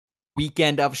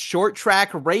weekend of short track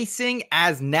racing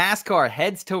as NASCAR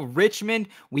heads to Richmond.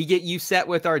 We get you set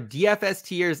with our DFS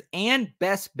tiers and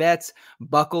best bets.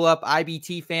 Buckle up,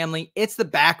 IBT family. It's the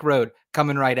Backroad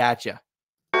coming right at you. It's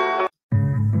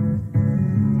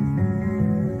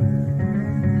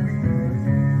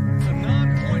a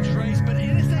non-points race, but it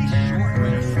is a short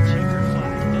race. Checker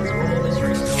flag. That's all this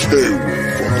race is. Two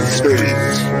from the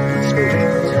States.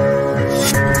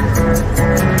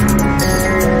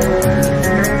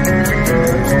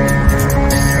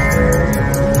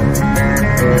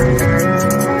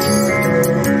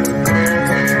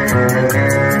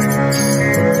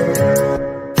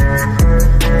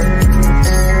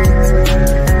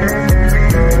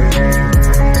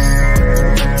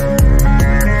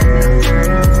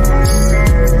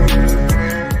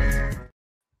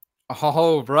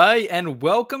 All right, and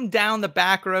welcome down the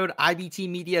Backroad, IBT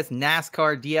Media's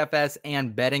NASCAR DFS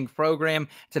and betting program.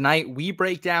 Tonight, we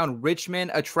break down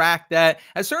Richmond, a track that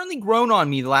has certainly grown on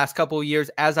me the last couple of years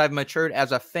as I've matured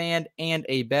as a fan and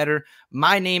a bettor.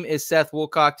 My name is Seth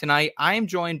Woolcock. Tonight, I am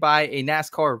joined by a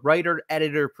NASCAR writer,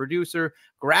 editor, producer,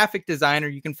 graphic designer.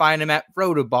 You can find him at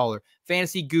Rotoballer,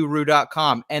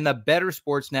 FantasyGuru.com, and the Better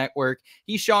Sports Network.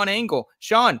 He's Sean Engel.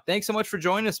 Sean, thanks so much for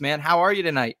joining us, man. How are you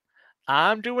tonight?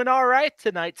 I'm doing all right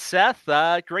tonight, Seth.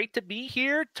 Great to be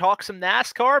here, talk some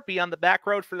NASCAR, be on the back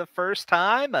road for the first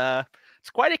time. It's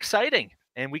quite exciting.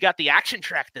 And we got the action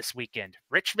track this weekend,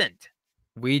 Richmond.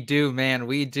 We do, man.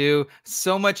 We do.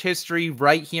 So much history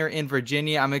right here in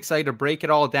Virginia. I'm excited to break it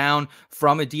all down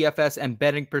from a DFS and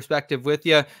betting perspective with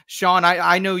you. Sean,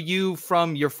 I know you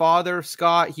from your father,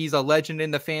 Scott. He's a legend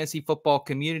in the fantasy football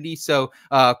community. So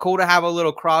cool to have a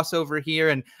little crossover here,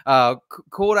 and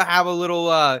cool to have a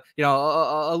little, a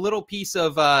little piece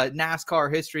of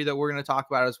NASCAR history that we're going to talk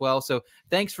about as well. So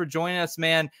thanks for joining us,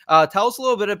 man. Tell us a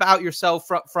little bit about yourself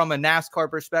from a NASCAR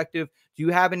perspective. Do you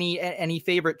have any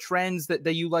favorite trends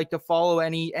that you like to follow?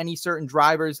 Any certain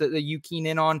drivers that you keen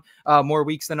in on more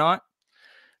weeks than not?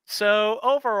 So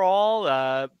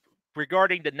overall,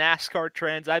 regarding the NASCAR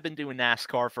trends, I've been doing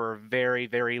NASCAR for a very,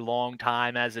 very long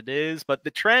time as it is. But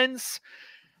the trends,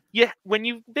 yeah, when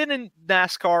you've been in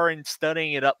NASCAR and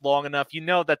studying it up long enough, you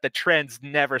know that the trends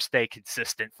never stay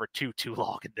consistent for too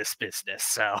long in this business.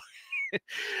 So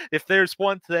if there's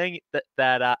one thing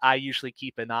that I usually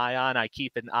keep an eye on, I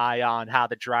keep an eye on how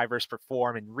the drivers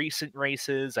perform in recent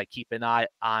races. I keep an eye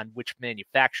on which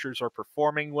manufacturers are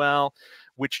performing well,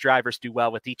 which drivers do well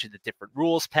with each of the different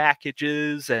rules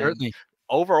packages, and Certainly.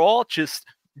 Overall, just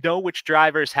know which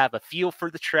drivers have a feel for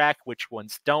the track, which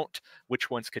ones don't, which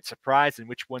ones could surprise, and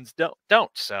which ones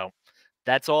don't. So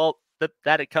that's all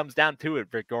that it comes down to it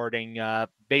regarding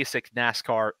basic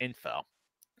NASCAR info.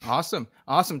 Awesome.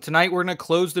 Tonight, we're going to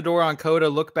close the door on COTA,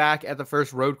 look back at the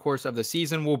first road course of the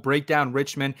season. We'll break down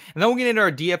Richmond, and then we'll get into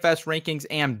our DFS rankings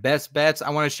and best bets.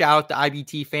 I want to shout out the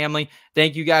IBT family.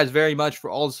 Thank you guys very much for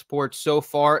all the support so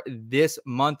far this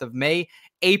month of May.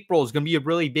 April is going to be a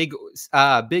really big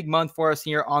month for us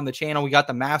here on the channel. We got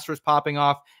the Masters popping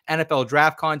off, NFL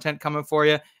draft content coming for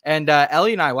you. And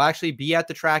Ellie and I will actually be at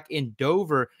the track in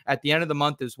Dover at the end of the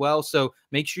month as well. So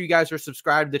make sure you guys are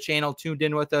subscribed to the channel, tuned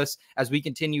in with us as we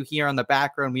continue here on the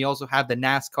background. We also have the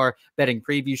NASCAR betting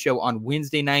preview show on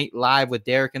Wednesday night live with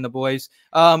Derek and the boys.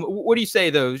 What do you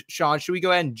say, though, Sean? Should we go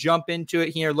ahead and jump into it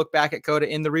here, look back at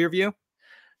COTA in the rear view?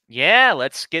 Yeah,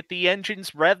 let's get the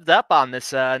engines revved up on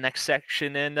this next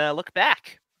section and look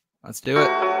back. Let's do it.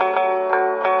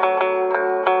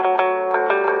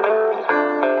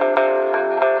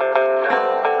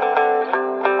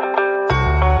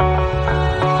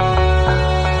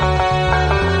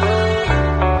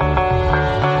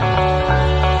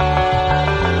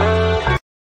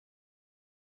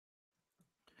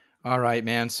 All right,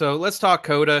 man. So let's talk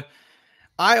COTA.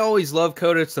 I always love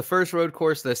COTA. It's the first road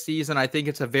course of the season. I think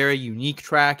it's a very unique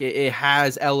track. It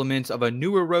has elements of a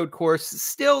newer road course.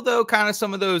 Still, though, kind of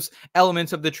some of those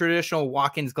elements of the traditional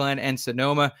Watkins Glen and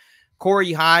Sonoma.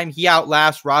 Corey Heim, he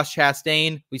outlasts Ross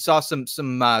Chastain. We saw some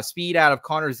speed out of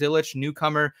Connor Zilisch,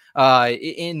 newcomer,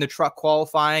 in the truck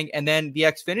qualifying. And then the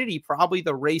Xfinity, probably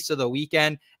the race of the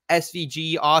weekend.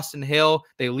 SVG, Austin Hill,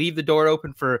 they leave the door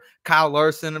open for Kyle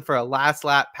Larson for a last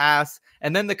lap pass.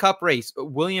 And then the Cup race,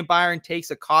 William Byron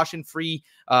takes a caution-free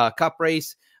Cup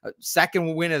race,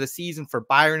 second win of the season for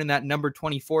Byron in that number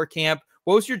 24 camp.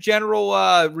 What was your general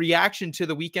reaction to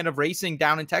the weekend of racing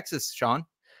down in Texas, Sean?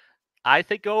 I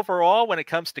think overall, when it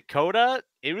comes to COTA,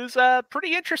 it was a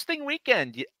pretty interesting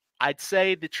weekend. I'd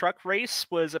say the truck race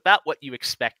was about what you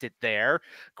expected there.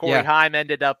 Corey Heim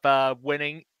ended up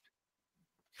winning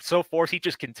so forth. He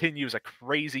just continues a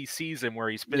crazy season where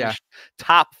he's Yeah. finished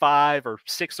top 5 or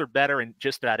 6 or better in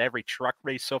just about every truck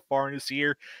race so far in this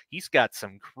year. He's got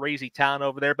some crazy talent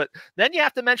over there. But then you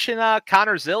have to mention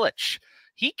Connor Zilic.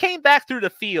 He came back through the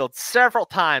field several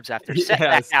times after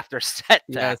setback Yes. after setback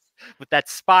Yes. with that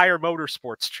Spire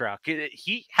Motorsports truck.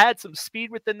 He had some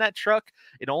speed within that truck.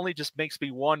 It only just makes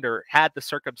me wonder, had the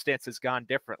circumstances gone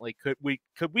differently, could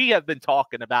we have been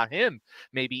talking about him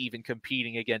maybe even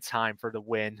competing against Heim for the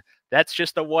win? That's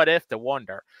just a what if to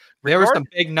wonder. There were some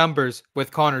big numbers with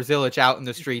Connor Zilic out in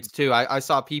the streets too. I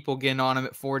saw people getting on him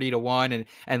at 40-1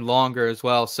 and longer as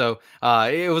well. So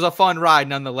it was a fun ride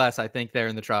nonetheless, I think, there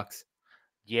in the trucks.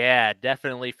 Yeah,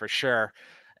 definitely for sure.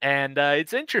 And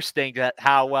it's interesting that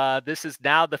how this is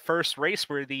now the first race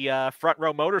where the Front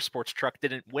Row Motorsports truck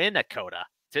didn't win at COTA,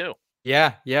 too.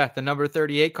 Yeah, the number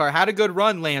 38 car had a good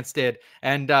run, Lance did,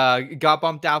 and got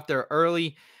bumped out there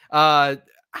early.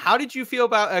 How did you feel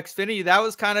about Xfinity? That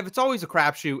was kind of, it's always a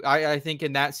crapshoot, I think,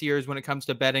 in that series when it comes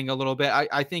to betting a little bit.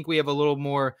 I think we have a little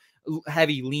more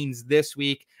heavy leans this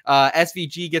week.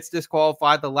 SVG gets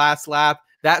disqualified the last lap.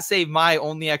 That saved my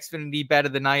only Xfinity bet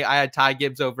of the night. I had Ty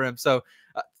Gibbs over him. So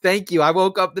thank you. I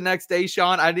woke up the next day,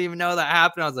 Sean. I didn't even know that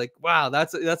happened. I was like, wow,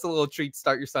 that's a little treat to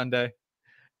start your Sunday.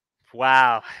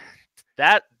 Wow.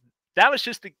 That was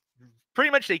just pretty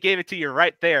much they gave it to you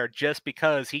right there just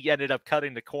because he ended up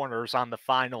cutting the corners on the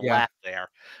final lap there.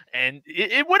 And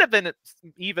it would have been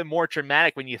even more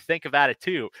dramatic when you think about it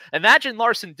too. Imagine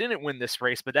Larson didn't win this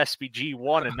race, but SVG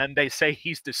won, and then they say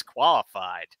he's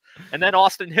disqualified. And then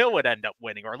Austin Hill would end up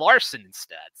winning, or Larson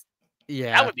instead.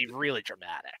 Yeah. That would be really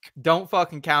dramatic. Don't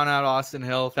fucking count out Austin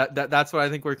Hill. That's what I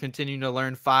think we're continuing to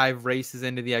learn 5 races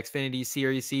into the Xfinity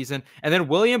Series season. And then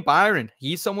William Byron.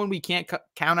 He's someone we can't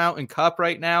count out in Cup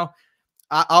right now.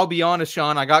 I'll be honest,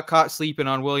 Sean, I got caught sleeping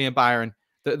on William Byron.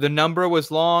 The number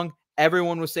was long.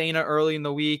 Everyone was saying it early in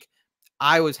the week.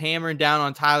 I was hammering down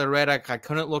on Tyler Reddick. I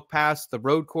couldn't look past the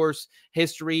road course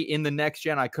history in the next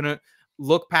gen. I couldn't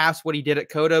look past what he did at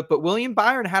COTA, but William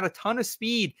Byron had a ton of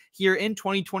speed here in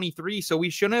 2023, so we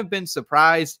shouldn't have been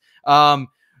surprised.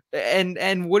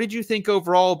 And what did you think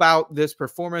overall about this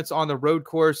performance on the road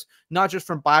course, not just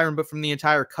from Byron, but from the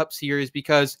entire Cup series?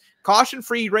 Because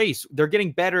caution-free race, they're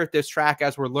getting better at this track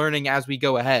as we're learning as we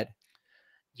go ahead.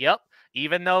 Yep.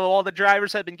 Even though all the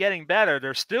drivers have been getting better,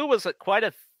 there still was quite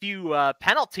a few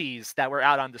penalties that were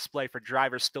out on display for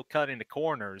drivers still cutting the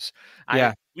corners.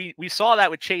 Yeah. We saw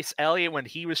that with Chase Elliott when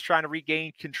he was trying to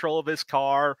regain control of his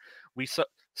car. We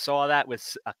saw that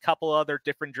with a couple other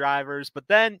different drivers. But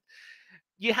then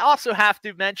you also have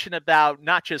to mention about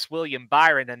not just William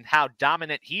Byron and how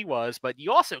dominant he was, but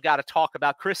you also got to talk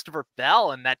about Christopher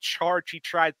Bell and that charge he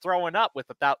tried throwing up with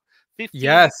about 15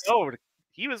 to go.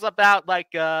 He was about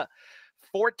like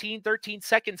 14, 13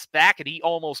 seconds back, and he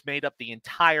almost made up the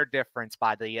entire difference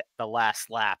by the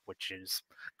last lap, which is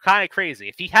kind of crazy.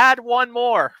 If he had one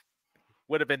more,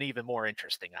 would have been even more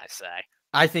interesting, I say.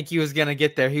 I think he was going to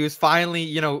get there. He was finally,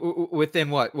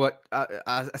 within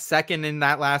a second in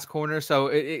that last corner.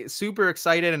 So super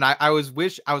excited. And I was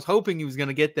hoping he was going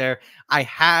to get there. I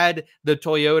had the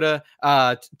Toyota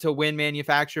to win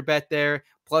manufacturer bet there.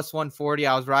 Plus 140.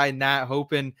 I was riding that,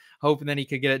 hoping that he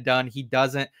could get it done. He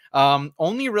doesn't.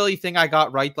 Only really thing I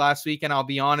got right last week, and I'll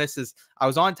be honest, is I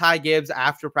was on Ty Gibbs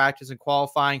after practice and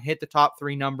qualifying, hit the top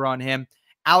 3 number on him.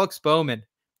 Alex Bowman.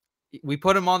 We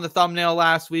put him on the thumbnail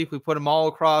last week. We put him all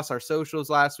across our socials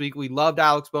last week. We loved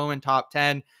Alex Bowman, top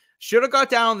 10. Should have got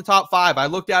down on the top 5. I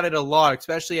looked at it a lot,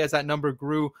 especially as that number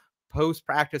grew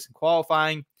post-practice and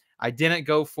qualifying. I didn't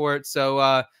go for it.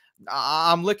 So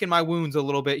I'm licking my wounds a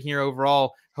little bit here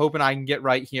overall, hoping I can get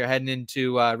right here heading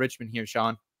into Richmond here,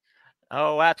 Sean.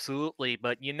 Oh, absolutely.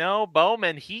 But,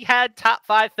 Bowman, he had top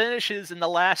 5 finishes in the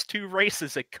last 2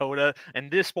 races at COTA,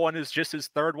 and this one is just his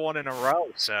 3rd one in a row.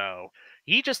 So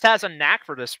he just has a knack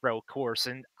for this road course,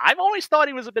 and I've always thought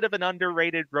he was a bit of an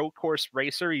underrated road course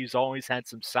racer. He's always had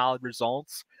some solid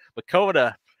results, but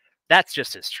COTA, that's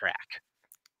just his track.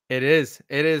 It is,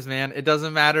 man. It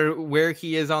doesn't matter where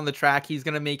he is on the track. He's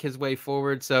going to make his way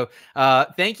forward. So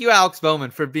thank you, Alex Bowman,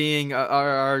 for being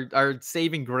our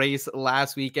saving grace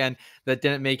last weekend that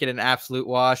didn't make it an absolute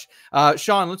wash.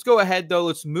 Sean, let's go ahead, though.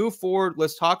 Let's move forward.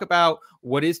 Let's talk about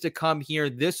what is to come here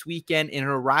this weekend in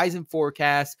Horizon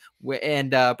Forecast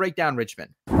and break down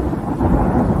Richmond.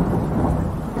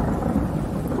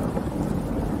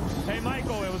 Hey,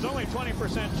 Michael, it was only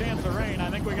 20% chance of rain. I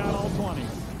think we got all 20.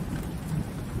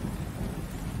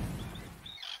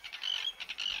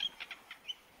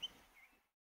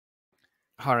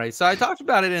 All right. So I talked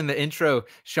about it in the intro,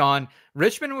 Sean.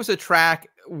 Richmond was a track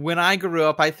when I grew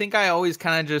up. I think I always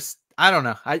kind of I don't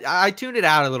know. I tuned it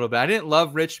out a little bit. I didn't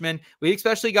love Richmond. We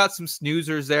especially got some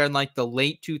snoozers there in like the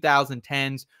late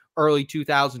 2010s, early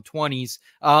 2020s.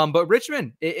 But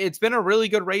Richmond, it's been a really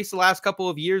good race the last couple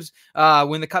of years.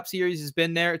 When the Cup Series has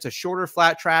been there, it's a shorter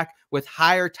flat track with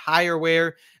higher tire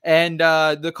wear. And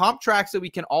the comp tracks that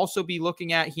we can also be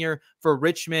looking at here for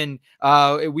Richmond,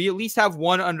 we at least have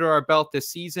one under our belt this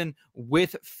season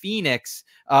with Phoenix.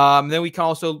 Then we can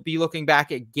also be looking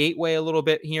back at Gateway a little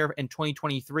bit here in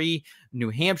 2023, New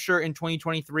Hampshire in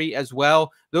 2023 as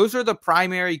well. Those are the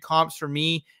primary comps for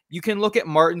me. You can look at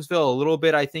Martinsville a little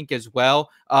bit, I think, as well.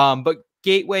 But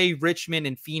Gateway, Richmond,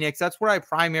 and Phoenix, that's where I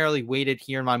primarily weighted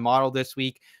here in my model this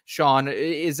week. Sean,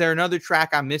 is there another track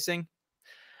I'm missing?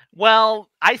 Well,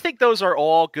 I think those are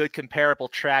all good comparable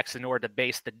tracks in order to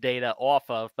base the data off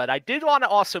of. But I did want to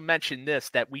also mention this,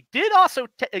 that we did also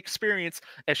experience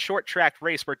a short track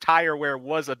race where tire wear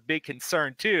was a big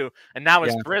concern too. And that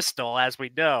was Bristol, as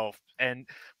we know. And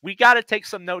we got to take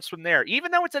some notes from there,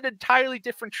 even though it's an entirely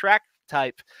different track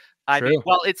type. I mean,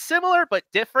 well, it's similar but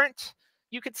different,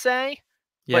 you could say.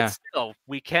 Yeah. But still,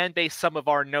 we can base some of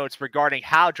our notes regarding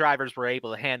how drivers were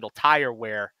able to handle tire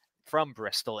wear from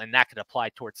Bristol, and that could apply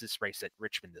towards this race at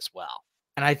Richmond as well.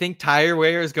 And I think tire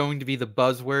wear is going to be the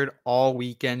buzzword all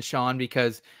weekend, Sean,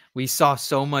 because we saw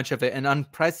so much of it, an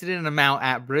unprecedented amount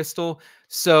at Bristol.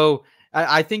 So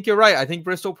I think you're right. I think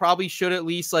Bristol probably should at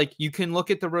least, like, you can look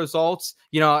at the results.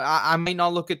 You know, I might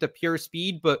not look at the pure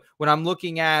speed, but when I'm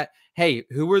looking at, hey,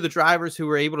 who were the drivers who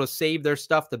were able to save their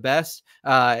stuff the best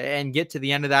and get to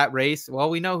the end of that race? Well,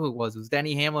 we know who it was. It was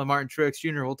Denny Hamlin, Martin Truex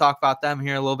Jr. We'll talk about them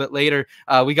here a little bit later.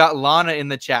 We got Lana in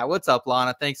the chat. What's up,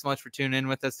 Lana? Thanks so much for tuning in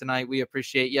with us tonight. We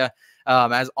appreciate you,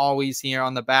 as always, here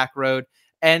on the Back Road.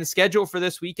 And schedule for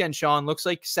this weekend, Sean, looks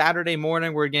like Saturday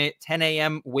morning, we're going to 10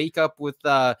 a.m. wake up with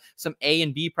some A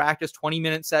and B practice,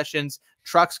 20-minute sessions,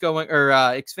 trucks going, or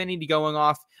Xfinity going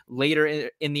off later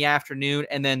in the afternoon.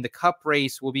 And then the Cup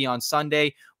race will be on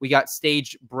Sunday. We got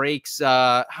stage breaks.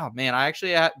 Oh, man, I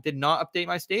actually did not update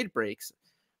my stage breaks.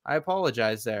 I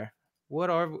apologize there. What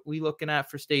are we looking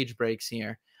at for stage breaks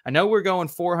here? I know we're going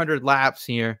 400 laps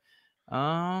here.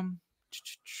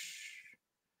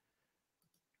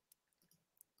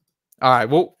 All right,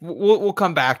 we'll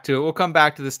come back to it. We'll come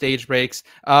back to the stage breaks.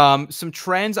 Some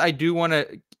trends I do want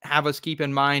to have us keep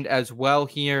in mind as well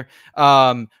here.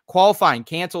 Qualifying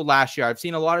canceled last year. I've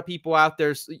seen a lot of people out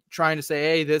there trying to say,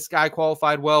 hey, this guy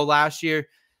qualified well last year.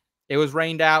 It was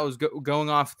rained out. It was going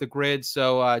off the grid,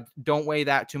 so don't weigh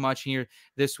that too much here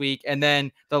this week. And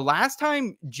then the last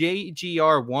time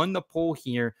JGR won the pole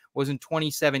here was in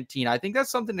 2017. I think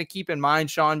that's something to keep in mind,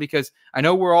 Sean, because I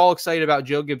know we're all excited about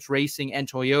Joe Gibbs Racing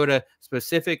and Toyota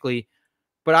specifically,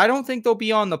 but I don't think they'll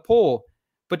be on the pole.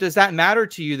 But does that matter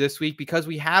to you this week? Because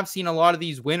we have seen a lot of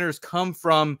these winners come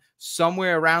from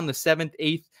somewhere around the 7th,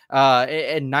 8th,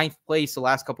 and 9th place the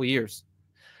last couple of years.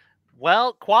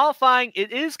 Well, qualifying,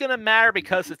 it is going to matter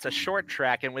because it's a short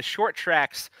track. And with short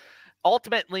tracks,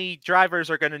 ultimately,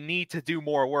 drivers are going to need to do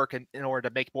more work in order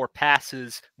to make more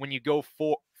passes when you go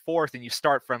fourth and you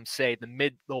start from, say, the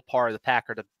middle part of the pack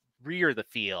or the rear of the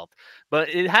field. But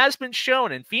it has been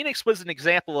shown, and Phoenix was an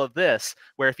example of this,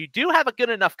 where if you do have a good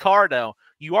enough car, though,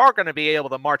 you are going to be able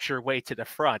to march your way to the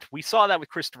front. We saw that with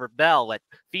Christopher Bell at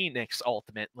Phoenix,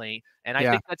 ultimately, and I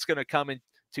think that's going to come in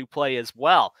to play as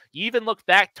well. You even look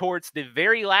back towards the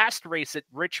very last race at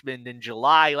Richmond in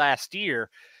July last year.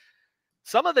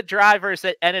 Some of the drivers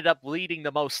that ended up leading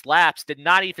the most laps did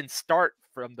not even start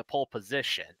from the pole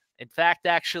position. In fact,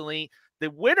 actually, the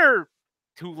winner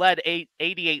who led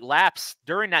 88 laps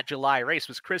during that July race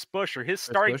was Chris Buescher. His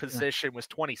starting position was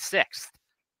 26th.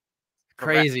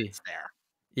 Crazy. There.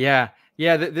 Yeah.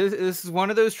 Yeah, this is one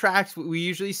of those tracks we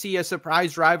usually see a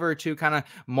surprise driver or two kind of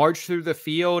march through the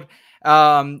field.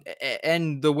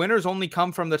 And the winners only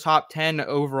come from the top 10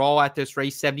 overall at this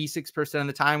race, 76% of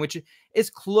the time, which is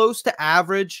close to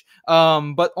average,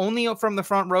 but only from the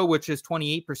front row, which is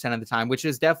 28% of the time, which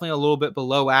is definitely a little bit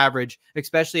below average,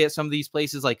 especially at some of these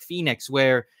places like Phoenix,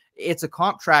 where it's a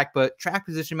comp track, but track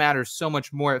position matters so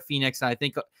much more at Phoenix. And I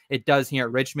think it does here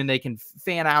at Richmond. They can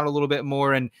fan out a little bit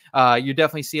more, and you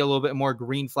definitely see a little bit more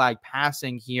green flag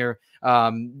passing here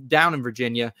down in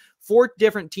Virginia. 4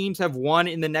 different teams have won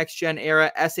in the next gen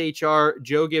era: SHR,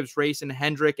 Joe Gibbs Racing,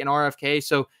 Hendrick, and RFK.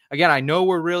 So again, I know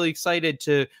we're really excited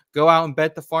to go out and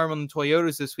bet the farm on the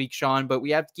Toyotas this week, Sean, but we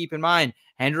have to keep in mind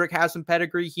Hendrick has some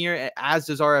pedigree here, as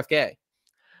does RFK.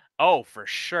 Oh, for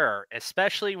sure.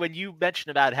 Especially when you mentioned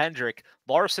about Hendrick,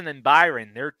 Larson and Byron.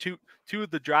 They're two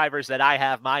of the drivers that I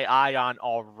have my eye on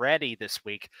already this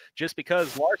week, just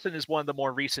because Larson is one of the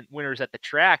more recent winners at the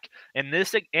track.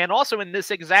 And also in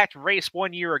this exact race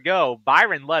 1 year ago,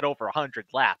 Byron led over 100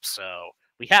 laps. So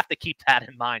we have to keep that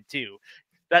in mind too.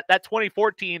 That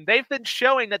 2014, they've been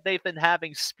showing that they've been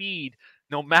having speed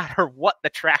no matter what the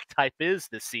track type is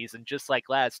this season, just like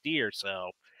last year.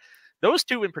 So those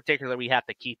two in particular we have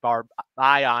to keep our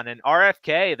eye on. And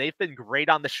RFK, they've been great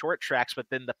on the short tracks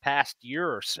within the past year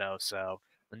or so. So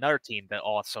another team that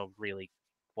also really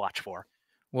watch for.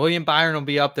 William Byron will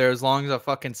be up there as long as a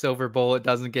fucking silver bullet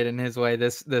doesn't get in his way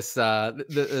this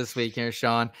week here,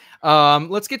 Sean.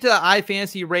 Let's get to the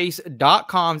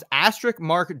iFantasyRace.com's Asterisk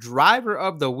Mark Driver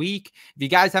of the Week. If you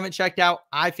guys haven't checked out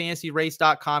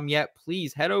iFantasyRace.com yet,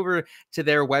 please head over to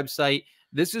their website.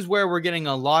 This is where we're getting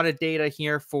a lot of data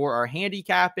here for our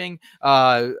handicapping.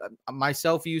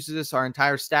 Myself uses this. Our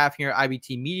entire staff here at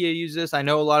IBT Media uses this. I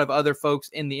know a lot of other folks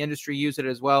in the industry use it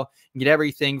as well. You get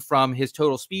everything from his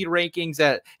total speed rankings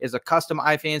that is a custom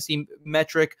iFantasy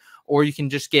metric, or you can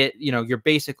just get, your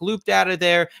basic loop data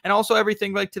there, and also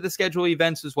everything like to the schedule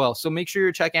events as well. So make sure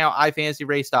you're checking out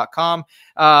iFantasyRace.com.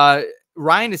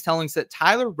 Ryan is telling us that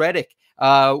Tyler Reddick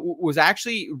was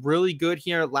actually really good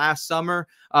here last summer.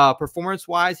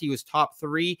 Performance-wise, he was top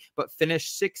 3, but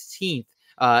finished 16th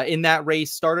in that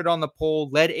race. Started on the pole,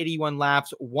 led 81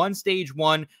 laps, won stage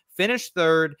 1, finished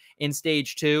 3rd in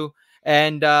stage 2.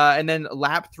 And then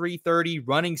lap 330,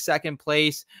 running 2nd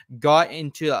place, got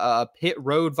into a pit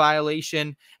road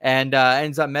violation and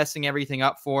ends up messing everything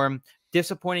up for him.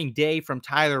 Disappointing day from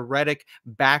Tyler Reddick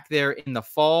back there in the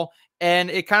fall.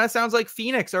 And it kind of sounds like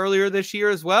Phoenix earlier this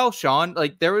year as well, Sean.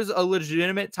 Like, there was a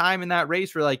legitimate time in that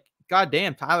race where, like, God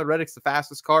damn, Tyler Reddick's the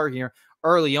fastest car here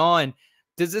early on.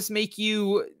 Does this make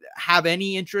you have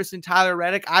any interest in Tyler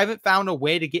Reddick? I haven't found a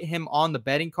way to get him on the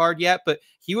betting card yet, but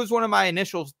he was one of my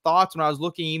initial thoughts when I was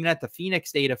looking even at the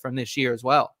Phoenix data from this year as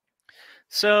well.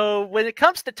 So when it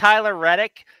comes to Tyler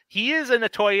Reddick, he is in a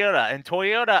Toyota, and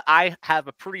Toyota, I have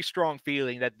a pretty strong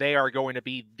feeling that they are going to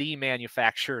be the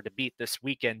manufacturer to beat this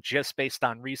weekend just based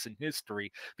on recent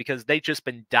history, because they've just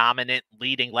been dominant,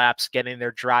 leading laps, getting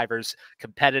their drivers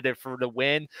competitive for the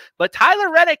win. But Tyler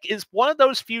Reddick is one of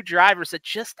those few drivers that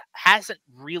just hasn't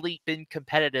really been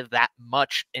competitive that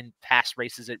much in past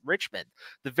races at Richmond.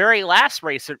 The very last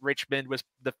race at Richmond was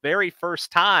the very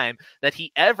first time that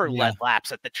he ever led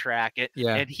laps at the track.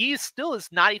 And he still has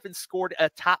not even scored a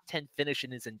top 10 finish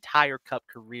in his entire Cup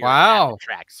career at the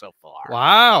track so far.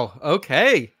 Wow.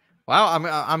 Okay. Wow.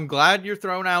 I'm glad you're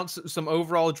throwing out some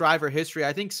overall driver history.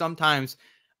 I think sometimes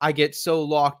I get so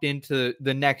locked into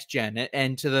the next gen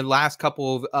and to the last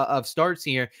couple of starts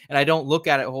here, and I don't look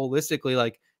at it holistically.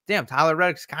 Like, damn, Tyler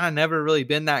Reddick's kind of never really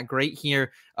been that great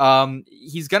here.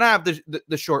 He's going to have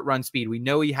the short run speed. We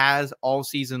know he has all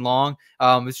season long.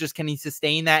 It's just, can he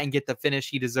sustain that and get the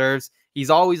finish he deserves? He's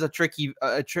always a tricky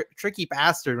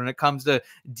bastard when it comes to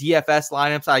DFS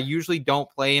lineups. I usually don't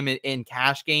play him in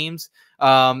cash games,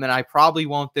 and I probably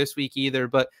won't this week either.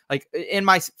 But like in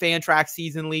my fan track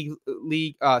season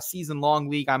long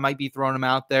league, I might be throwing him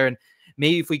out there, and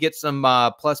maybe if we get some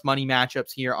plus money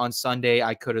matchups here on Sunday,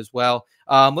 I could as well.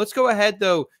 Let's go ahead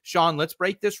though, Sean. Let's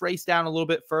break this race down a little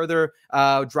bit further.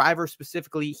 Driver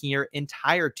specifically here in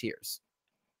tire tiers.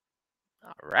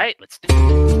 All right, let's do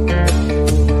it.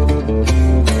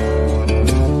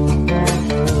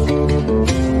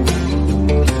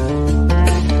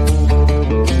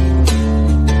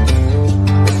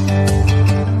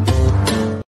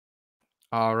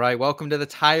 All right, welcome to the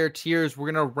tire tiers.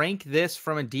 We're going to rank this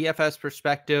from a DFS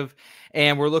perspective,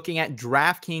 and we're looking at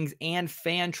DraftKings and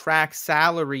FanTrack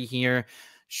salary here.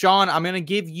 Sean, I'm going to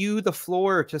give you the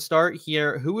floor to start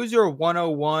here. Who is your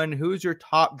 101? Who's your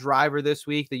top driver this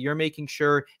week that you're making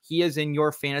sure he is in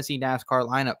your fantasy NASCAR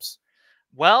lineups?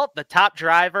 Well, the top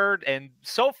driver, and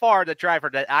so far the driver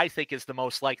that I think is the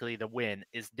most likely to win,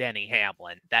 is Denny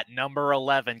Hamlin, that number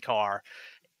 11 car.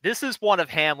 This is one of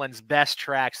Hamlin's best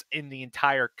tracks in the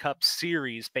entire Cup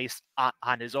Series based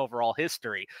on his overall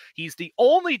history. He's the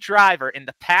only driver in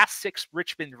the past 6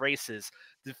 Richmond races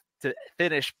to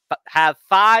have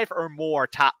 5 or more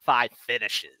top 5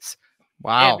 finishes.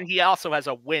 Wow. And he also has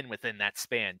a win within that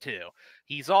span too.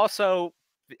 He's also,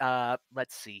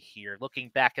 let's see here, looking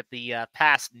back at the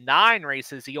past 9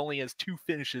 races, he only has 2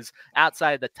 finishes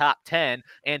outside of the top 10,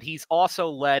 and he's also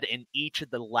led in each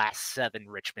of the last 7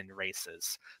 Richmond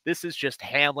races. This is just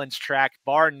Hamlin's track,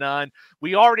 bar none.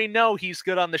 We already know he's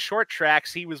good on the short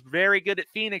tracks. He was very good at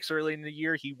Phoenix early in the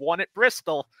year. He won at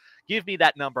Bristol. Give me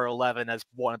that number 11 as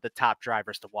one of the top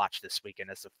drivers to watch this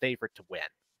weekend as a favorite to win.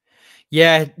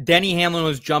 Yeah, Denny Hamlin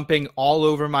was jumping all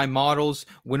over my models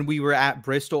when we were at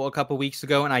Bristol a couple weeks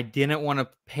ago, and I didn't want to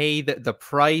pay the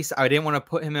price. I didn't want to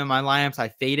put him in my lineups. I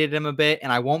faded him a bit,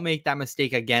 and I won't make that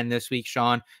mistake again this week,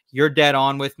 Sean. You're dead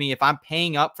on with me. If I'm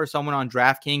paying up for someone on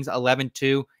DraftKings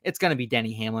 11-2, it's going to be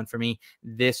Denny Hamlin for me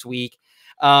this week.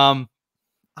 I'll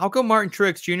go Martin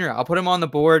Truex Jr. I'll put him on the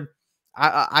board.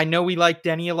 I know we like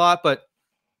Denny a lot, but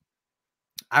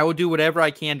I will do whatever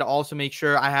I can to also make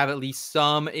sure I have at least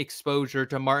some exposure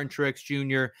to Martin Truex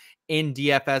Jr. in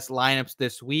DFS lineups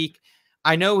this week.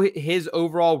 I know his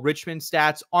overall Richmond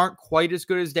stats aren't quite as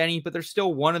good as Denny, but they're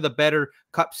still one of the better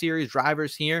Cup Series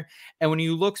drivers here. And when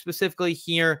you look specifically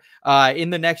here in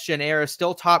the next gen era,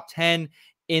 still top 10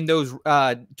 in those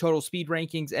total speed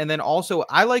rankings. And then also,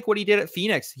 I like what he did at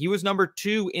Phoenix. He was number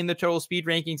 2 in the total speed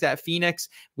rankings at Phoenix.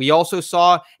 We also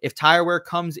saw if tire wear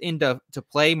comes into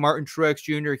play, Martin Truex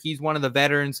Jr., he's one of the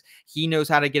veterans. He knows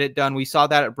how to get it done. We saw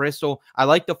that at Bristol. I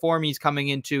like the form he's coming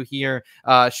into here.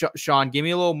 Sean, give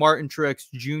me a little Martin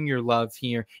Truex Jr. love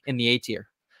here in the A tier.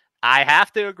 I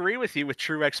have to agree with you with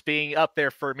Truex being up there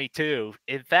for me too.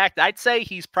 In fact, I'd say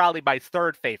he's probably my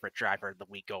 3rd favorite driver of the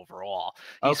week overall.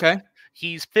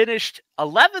 He's finished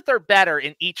 11th or better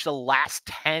in each of the last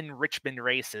 10 Richmond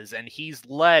races, and he's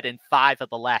led in 5 of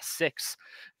the last 6.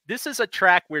 This is a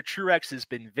track where Truex has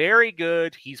been very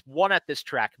good. He's won at this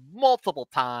track multiple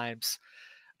times.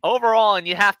 Overall, and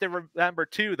you have to remember,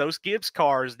 too, those Gibbs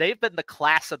cars, they've been the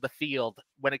class of the field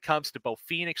when it comes to both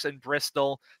Phoenix and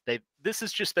Bristol. This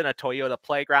has just been a Toyota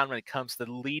playground when it comes to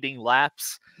leading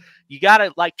laps. You got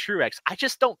to like Truex. I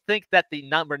just don't think that the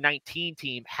number 19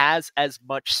 team has as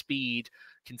much speed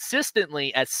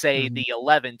consistently as, say, the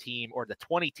 11 team or the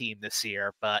 20 team this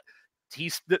year, but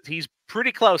he's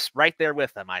pretty close right there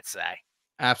with them, I'd say.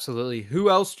 Absolutely. Who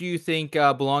else do you think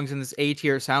belongs in this A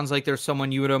tier? It sounds like there's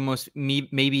someone you would almost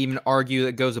maybe even argue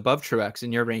that goes above Truex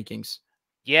in your rankings.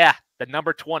 Yeah, the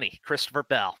number 20, Christopher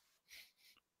Bell.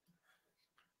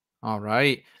 All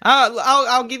right.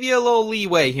 I'll give you a little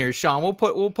leeway here, Sean. We'll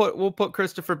put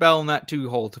Christopher Bell in that 2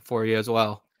 hole for you as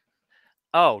well.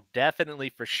 Oh,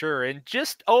 definitely for sure. And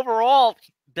just overall,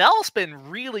 Bell's been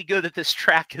really good at this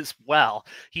track as well.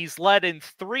 He's led in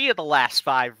 3 of the last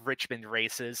 5 Richmond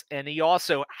races, and he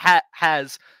also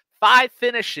has 5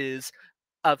 finishes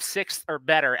of 6th or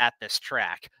better at this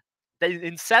track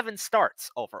in 7 starts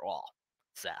overall,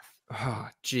 Seth. Oh,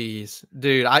 geez.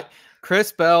 Dude,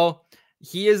 Chris Bell,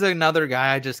 he is another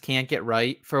guy I just can't get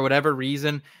right for whatever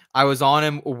reason. I was on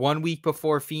him 1 week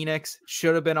before Phoenix,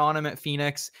 should have been on him at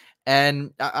Phoenix.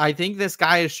 And I think this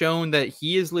guy has shown that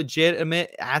he is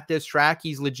legitimate at this track.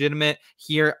 He's legitimate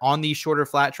here on these shorter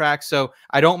flat tracks. So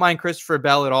I don't mind Christopher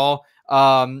Bell at all.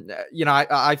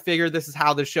 I figured this is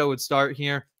how the show would start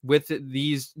here with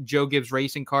these Joe Gibbs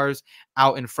racing cars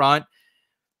out in front.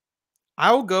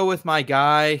 I will go with my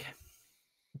guy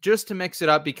just to mix it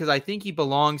up because I think he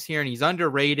belongs here and he's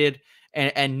underrated.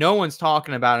 And no one's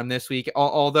talking about him this week,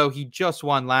 although he just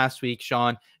won last week,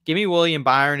 Sean. Give me William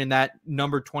Byron in that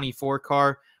number 24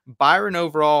 car. Byron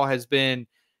overall has been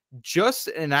just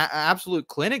an absolute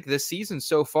clinic this season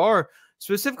so far,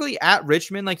 specifically at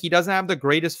Richmond. Like, he doesn't have the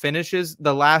greatest finishes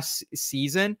the last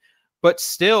season, but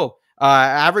still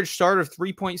average start of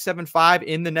 3.75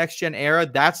 in the next gen era.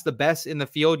 That's the best in the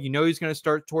field. You know, he's going to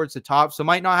start towards the top. So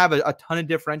might not have a ton of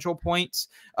differential points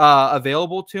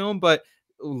available to him, but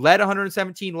led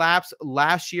 117 laps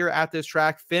last year at this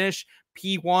track, finished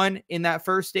P1 in that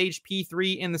first stage,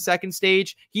 P3 in the second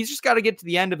stage. He's just got to get to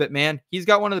the end of it, man. He's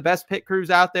got one of the best pit crews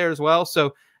out there as well.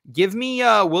 So give me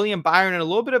William Byron at a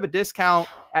little bit of a discount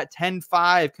at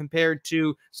 10.5 compared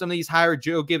to some of these higher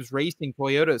Joe Gibbs Racing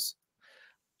Toyotas.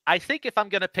 I think if I'm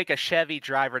going to pick a Chevy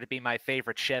driver to be my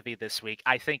favorite Chevy this week,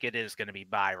 I think it is going to be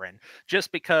Byron.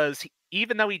 Just because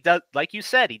even though he does, like you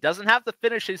said, he doesn't have the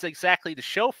finishes exactly to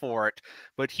show for it,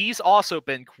 but he's also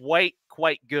been quite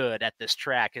good at this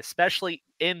track, especially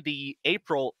in the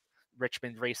April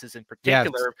Richmond races in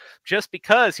particular, just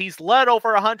because he's led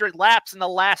over 100 laps in the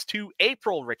last 2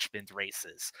 April Richmond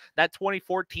races. That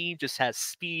 2014 just has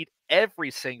speed every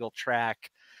single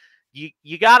track.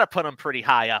 You got to put him pretty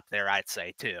high up there, I'd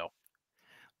say, too.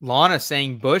 Lana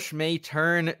saying Busch may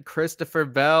turn Christopher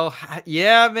Bell.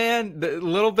 Yeah, man, a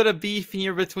little bit of beef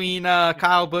here between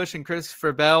Kyle Busch and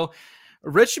Christopher Bell.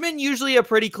 Richmond, usually a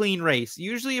pretty clean race. We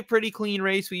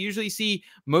usually see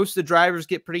most of the drivers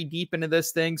get pretty deep into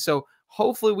this thing. So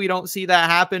hopefully we don't see that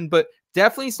happen, but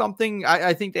definitely something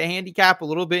I think to handicap a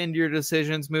little bit into your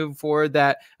decisions moving forward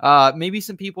that maybe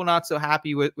some people not so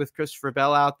happy with Christopher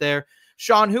Bell out there.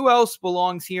 Sean, who else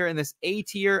belongs here in this A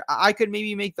tier? I could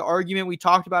maybe make the argument. We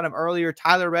talked about him earlier.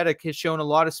 Tyler Reddick has shown a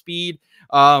lot of speed.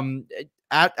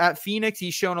 At Phoenix,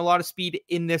 he's shown a lot of speed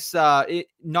in this,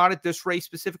 not at this race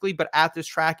specifically, but at this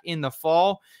track in the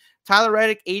fall. Tyler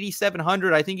Reddick,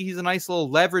 8,700. I think he's a nice little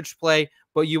leverage play,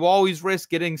 but you always risk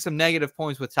getting some negative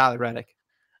points with Tyler Reddick.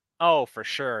 Oh, for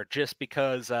sure. Just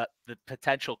because the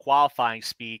potential qualifying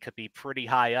speed could be pretty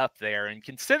high up there. And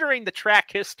considering the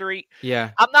track history,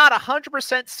 Yeah. I'm not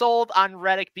 100% sold on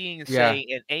Reddick being, Yeah. say,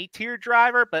 an A-tier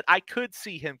driver, but I could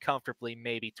see him comfortably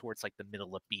maybe towards like the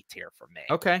middle of B-tier for me.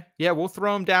 Okay. Yeah, we'll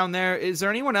throw him down there. Is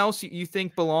there anyone else you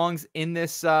think belongs in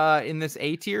this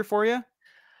A tier for you?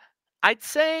 I'd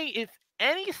say, if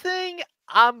anything,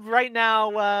 I'm right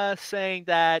now saying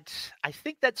that I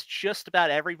think that's just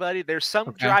about everybody. There's some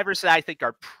Okay. drivers that I think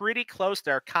are pretty close.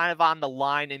 They're kind of on the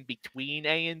line in between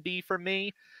A and B for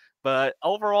me. But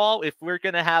overall, if we're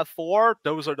going to have 4,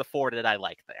 those are the 4 that I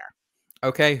like there.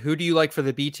 Okay. Who do you like for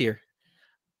the B tier?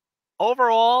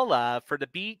 Overall, for the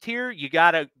B tier, you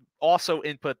got to also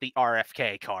input the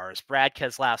RFK cars, Brad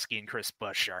Keselowski and Chris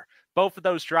Buescher. Both of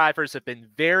those drivers have been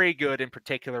very good, in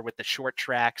particular with the short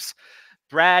tracks.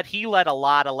 Brad, he led a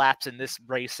lot of laps in this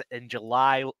race in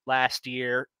July last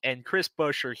year, and Chris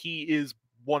Buescher, he is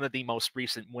one of the most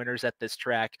recent winners at this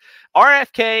track.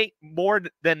 RFK, more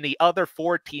than the other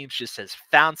 4 teams, just has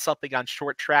found something on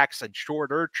short tracks and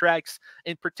shorter tracks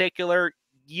in particular.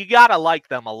 You got to like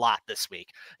them a lot this week.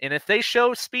 And if they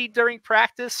show speed during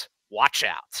practice, watch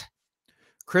out.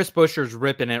 Chris Buescher's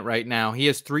ripping it right now. He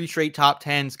has 3 straight top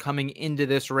 10s coming into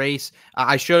this race.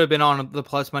 I should have been on the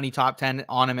plus money top 10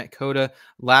 on him at COTA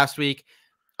last week.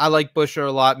 I like Buescher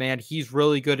a lot, man. He's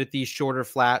really good at these shorter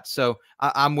flats. So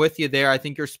I'm with you there. I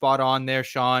think you're spot on there,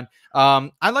 Sean.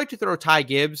 I'd like to throw Ty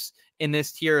Gibbs in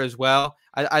this tier as well.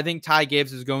 I think Ty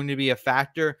Gibbs is going to be a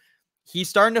factor. He's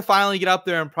starting to finally get up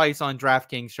there in price on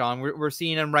DraftKings, Sean. We're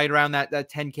seeing him right around that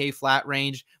 10K flat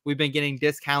range. We've been getting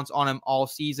discounts on him all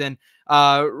season.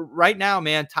 Right now,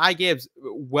 man, Ty Gibbs,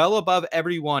 well above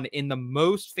everyone in the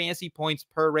most fantasy points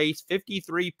per race,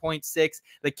 53.6.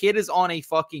 The kid is on a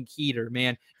fucking heater,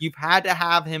 man. You've had to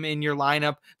have him in your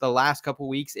lineup the last couple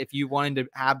weeks if you wanted to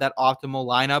have that optimal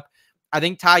lineup. I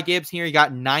think Ty Gibbs here, he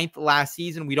got 9th last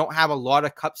season. We don't have a lot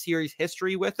of Cup Series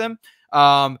history with him.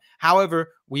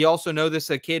 However, we also know this is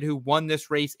a kid who won this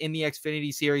race in the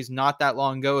Xfinity Series not that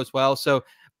long ago as well. So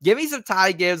give me some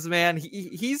Ty Gibbs, man.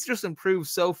 He's just improved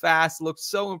so fast, looks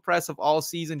so impressive all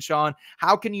season, Sean.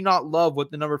 How can you not love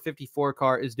what the number 54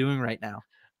 car is doing right now?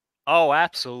 Oh,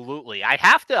 absolutely. I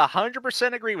have to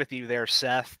 100% agree with you there,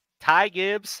 Seth. Ty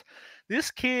Gibbs,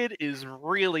 this kid is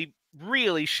really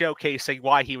showcasing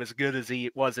why he was good as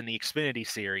he was in the Xfinity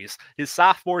Series. His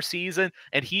sophomore season,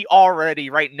 and he already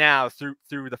right now through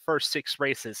the first 6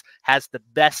 races has the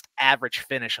best average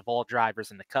finish of all drivers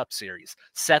in the Cup Series,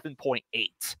 7.8.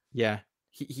 Yeah.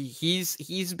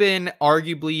 He's been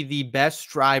arguably the best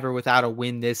driver without a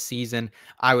win this season,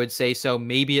 I would say. So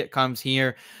maybe it comes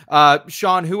here.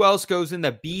 Sean, who else goes in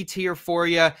the B tier for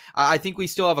you? I think we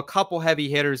still have a couple heavy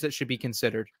hitters that should be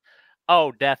considered.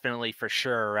 Oh, definitely, for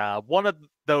sure. One of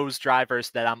those drivers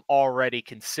that I'm already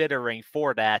considering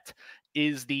for that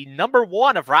is the number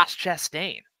 1 of Ross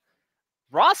Chastain.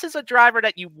 Ross is a driver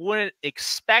that you wouldn't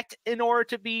expect in order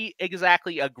to be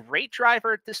exactly a great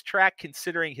driver at this track,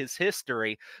 considering his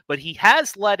history, but he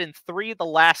has led in 3 of the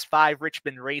last 5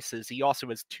 Richmond races. He also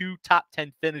has 2 top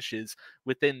 10 finishes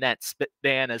within that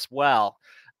span as well.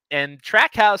 And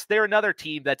Trackhouse, they're another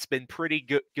team that's been pretty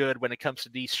good when it comes to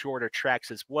these shorter tracks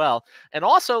as well. And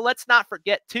also, let's not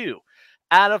forget, too,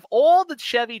 out of all the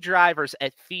Chevy drivers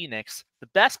at Phoenix, the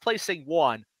best placing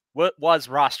one was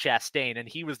Ross Chastain, and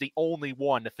he was the only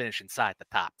one to finish inside the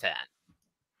top 10.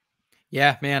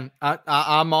 Yeah, man,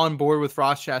 I'm on board with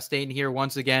Ross Chastain here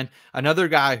once again. Another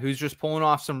guy who's just pulling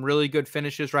off some really good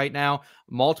finishes right now.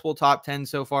 Multiple top 10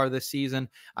 so far this season.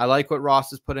 I like what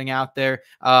Ross is putting out there.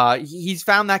 He's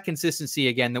found that consistency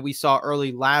again that we saw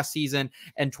early last season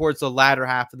and towards the latter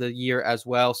half of the year as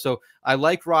well. So I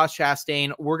like Ross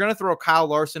Chastain. We're going to throw Kyle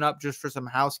Larson up just for some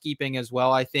housekeeping as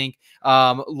well, I think.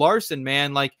 Larson,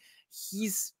 man, like,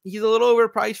 he's a little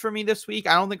overpriced for me this week.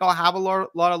 I don't think I'll have a lot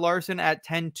of Larson at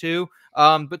 10-2,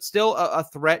 but still a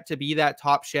threat to be that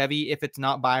top Chevy. If it's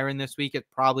not Byron this week, it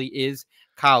probably is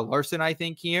Kyle Larson, I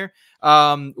think, here.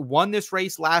 Won this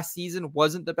race last season,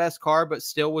 wasn't the best car, but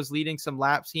still was leading some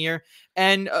laps here,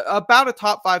 and about a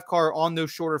top 5 car on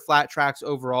those shorter flat tracks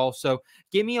overall. So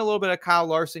give me a little bit of Kyle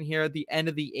Larson here at the end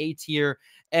of the A tier.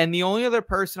 And the only other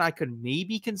person I could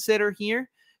maybe consider here,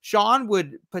 Sean,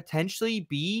 would potentially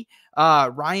be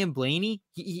Ryan Blaney.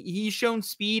 He's shown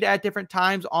speed at different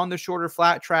times on the shorter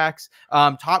flat tracks,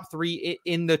 top 3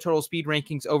 in the total speed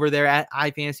rankings over there at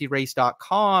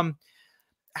ifantasyrace.com.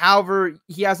 However,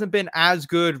 he hasn't been as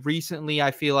good recently,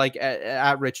 I feel like,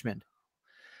 at Richmond.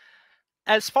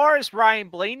 As far as Ryan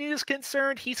Blaney is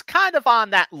concerned, he's kind of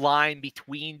on that line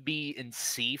between B and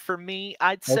C for me,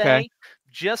 I'd Okay. say,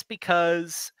 just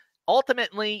because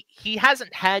ultimately he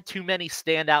hasn't had too many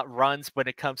standout runs when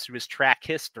it comes to his track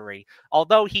history.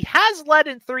 Although he has led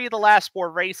in 3 of the last 4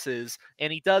 races,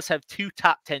 and he does have 2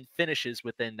 top 10 finishes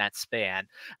within that span.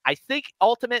 I think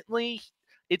ultimately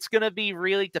it's going to be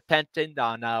really dependent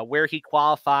on where he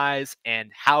qualifies and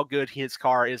how good his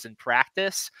car is in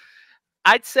practice.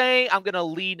 I'd say I'm going to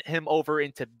lead him over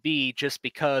into B just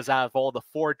because out of all the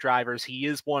Ford drivers, he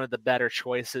is one of the better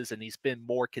choices and he's been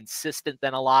more consistent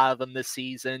than a lot of them this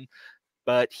season.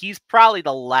 But he's probably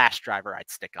the last driver I'd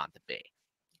stick on to B.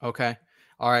 Okay.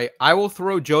 All right. I will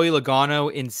throw Joey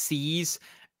Logano in C's.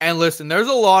 And listen, there's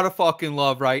a lot of fucking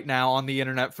love right now on the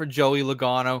internet for Joey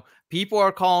Logano. People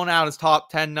are calling out his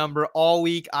top 10 number all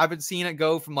week. I've been seeing it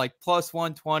go from like plus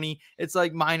 120. It's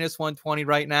like minus 120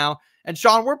 right now. And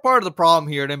Sean, we're part of the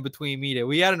problem here at In Between Media.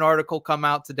 We had an article come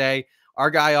out today.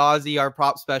 Our guy Ozzy, our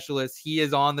prop specialist, he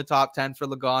is on the top 10 for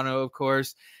Logano, of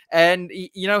course. And,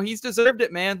 you know, he's deserved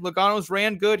it, man. Logano's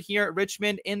ran good here at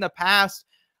Richmond in the past.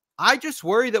 I just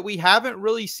worry that we haven't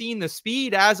really seen the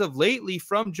speed as of lately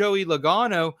from Joey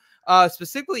Logano,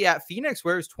 specifically at Phoenix,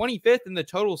 where he's 25th in the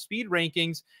total speed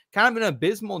rankings, kind of an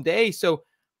abysmal day. So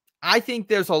I think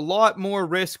there's a lot more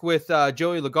risk with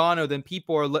Joey Logano than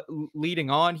people are leading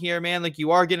on here, man. Like,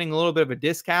 you are getting a little bit of a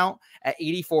discount at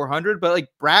 8,400, but like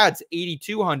Brad's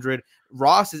 8,200,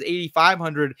 Ross is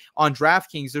 8,500 on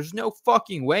DraftKings. There's no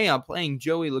fucking way I'm playing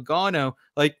Joey Logano.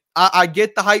 Like, I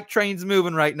get the hype train's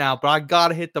moving right now, but I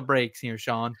gotta hit the brakes here,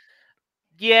 Sean.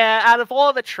 Yeah, out of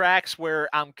all the tracks where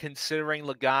I'm considering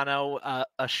Logano,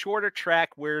 a shorter track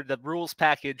where the rules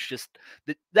package just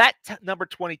number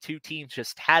 22 team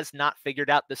just has not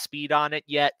figured out the speed on it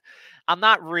yet. I'm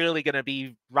not really going to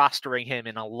be rostering him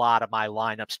in a lot of my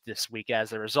lineups this week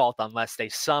as a result, unless they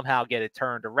somehow get it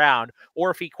turned around, or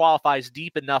if he qualifies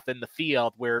deep enough in the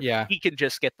field where he can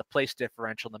just get the place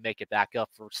differential to make it back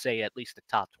up for, say, at least a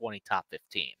top 20, top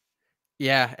 15.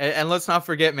 Yeah, and let's not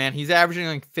forget, man, he's averaging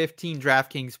like 15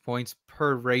 DraftKings points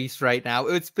per race right now.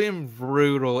 It's been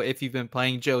brutal if you've been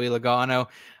playing Joey Logano.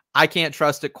 I can't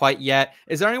trust it quite yet.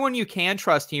 Is there anyone you can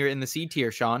trust here in the C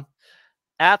tier, Sean?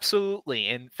 Absolutely.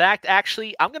 In fact,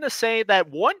 actually, I'm going to say that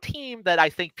one team that I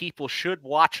think people should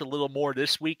watch a little more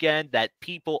this weekend that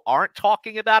people aren't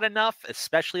talking about enough,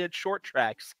 especially in short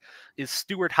tracks, is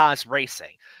Stewart Haas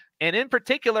Racing. And in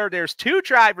particular, there's 2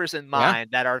 drivers in mind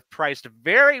that are priced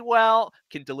very well,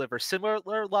 can deliver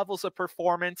similar levels of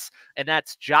performance, and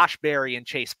that's Josh Berry and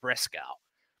Chase Briscoe.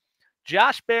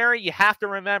 Josh Berry, you have to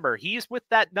remember, he's with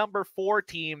that number 4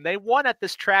 team. They won at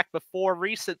this track before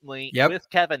recently with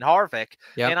Kevin Harvick.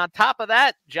 And on top of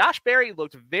that, Josh Berry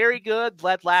looked very good,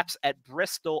 led laps at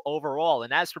Bristol overall.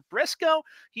 And as for Briscoe,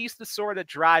 he's the sort of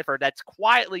driver that's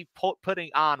quietly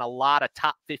putting on a lot of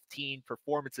top 15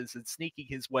 performances and sneaking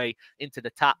his way into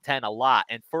the top 10 a lot.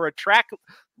 And for a track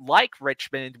like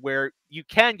Richmond, where you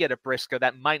can get a Briscoe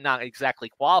that might not exactly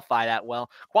qualify that well.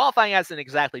 Qualifying hasn't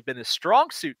exactly been a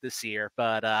strong suit this year,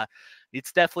 but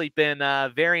it's definitely been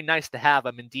very nice to have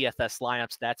him in DFS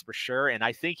lineups, that's for sure. And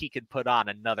I think he can put on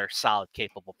another solid,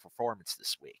 capable performance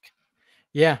this week.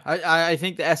 Yeah, I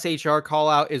think the SHR call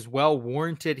out is well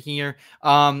warranted here.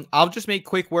 I'll just make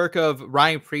quick work of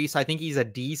Ryan Preece. I think he's a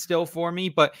D still for me,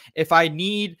 but if I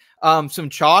need some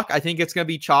chalk, I think it's going to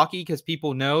be chalky because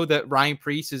people know that Ryan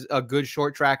Preece is a good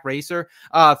short track racer.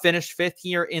 Finished 5th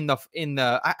here in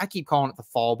the I keep calling it the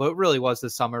fall, but it really was the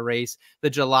summer race, the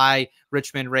July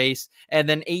Richmond race, and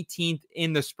then 18th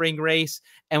in the spring race.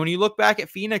 And when you look back at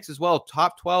Phoenix as well,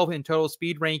 top 12 in total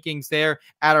speed rankings there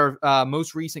at our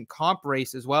most recent comp race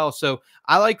as well. So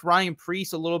I like Ryan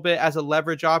Preece a little bit as a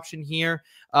leverage option here.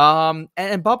 And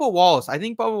Bubba Wallace. I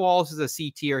think Bubba Wallace is a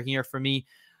C tier here for me.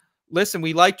 Listen,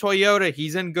 we like Toyota.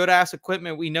 He's in good ass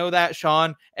equipment. We know that,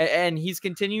 Sean. And he's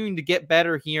continuing to get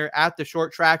better here at the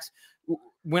short tracks.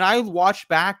 When I watched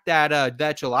back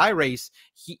that July race,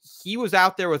 he was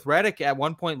out there with Reddick at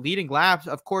one point leading laps.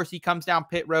 Of course, he comes down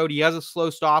pit road. He has a slow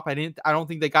stop. I don't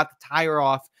think they got the tire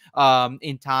off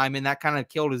in time, and that kind of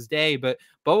killed his day. But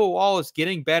Bubba Wallace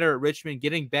getting better at Richmond,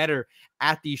 getting better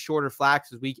at these shorter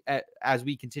flats as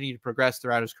we continue to progress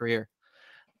throughout his career.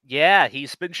 Yeah,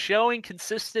 he's been showing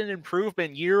consistent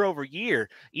improvement year over year.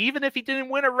 Even if he didn't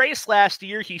win a race last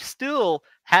year, he still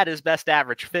had his best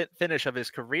average finish of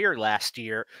his career last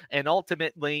year. And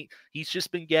ultimately, he's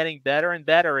just been getting better and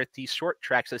better at these short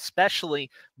tracks,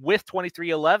 especially with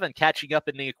 2311 catching up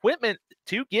in the equipment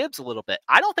to Gibbs a little bit.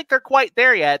 I don't think they're quite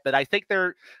there yet, but I think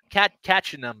they're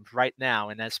catching them right now.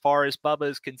 And as far as Bubba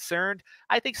is concerned,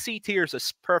 I think C tier is a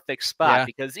perfect spot Yeah.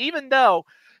 because even though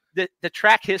the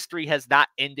track history has not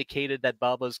indicated that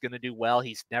Bubba's going to do well.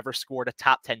 He's never scored a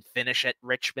top 10 finish at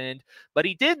Richmond, but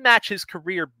he did match his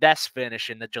career best finish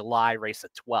in the July race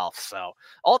at 12th. So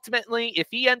ultimately, if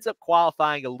he ends up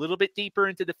qualifying a little bit deeper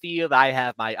into the field, I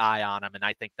have my eye on him, and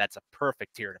I think that's a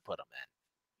perfect tier to put him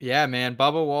in. Yeah, man.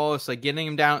 Bubba Wallace, like getting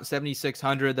him down at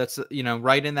 7,600. That's,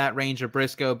 right in that range of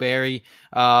Briscoe, Barry.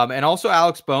 And also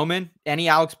Alex Bowman. Any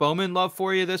Alex Bowman love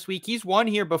for you this week? He's won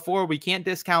here before. We can't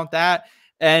discount that.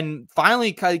 And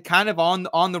finally, kind of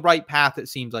on the right path, it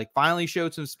seems like. Finally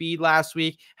showed some speed last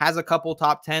week. Has a couple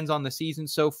top 10s on the season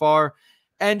so far.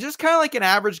 And just kind of like an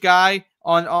average guy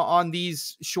on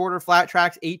these shorter flat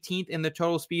tracks, 18th in the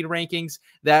total speed rankings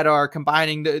that are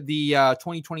combining the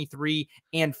 2023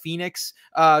 and Phoenix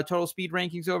total speed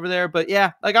rankings over there. But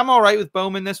yeah, like I'm all right with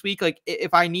Bowman this week. Like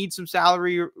if I need some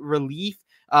salary relief,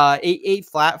 8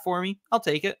 flat for me, I'll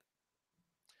take it.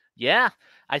 Yeah,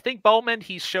 I think Bowman,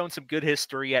 he's shown some good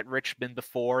history at Richmond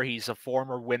before. He's a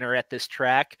former winner at this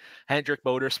track. Hendrick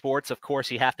Motorsports, of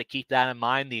course, you have to keep that in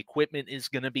mind. The equipment is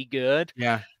going to be good.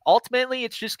 Yeah. Ultimately,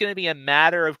 it's just going to be a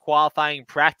matter of qualifying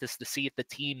practice to see if the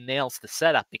team nails the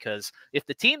setup, because if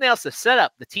the team nails the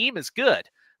setup, the team is good.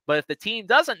 But if the team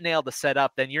doesn't nail the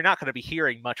setup, then you're not going to be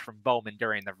hearing much from Bowman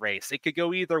during the race. It could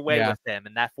go either way with him.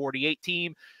 And that 48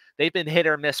 team, they've been hit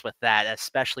or miss with that,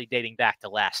 especially dating back to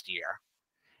last year.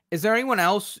 Is there anyone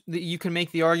else that you can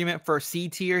make the argument for C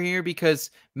tier here?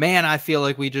 Because man, I feel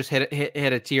like we just hit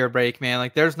a tier break, man.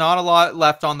 Like there's not a lot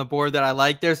left on the board that I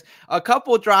like. There's a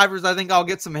couple of drivers I think I'll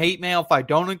get some hate mail if I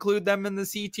don't include them in the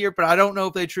C tier, but I don't know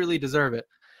if they truly deserve it.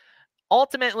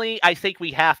 Ultimately, I think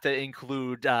we have to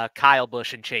include Kyle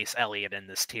Busch and Chase Elliott in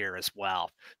this tier as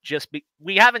well.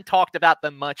 We haven't talked about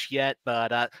them much yet,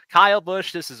 but Kyle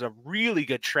Busch, this is a really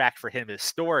good track for him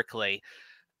historically.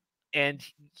 And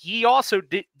he also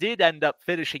did end up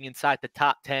finishing inside the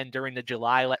top 10 during the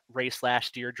July race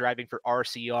last year, driving for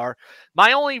RCR.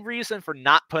 My only reason for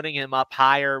not putting him up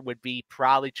higher would be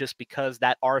probably just because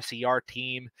that RCR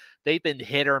team, they've been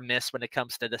hit or miss when it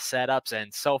comes to the setups.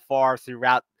 And so far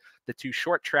throughout the 2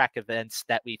 short track events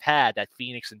that we've had at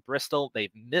Phoenix and Bristol,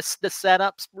 they've missed the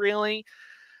setups really.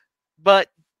 But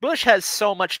Busch has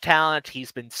so much talent.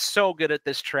 He's been so good at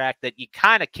this track that you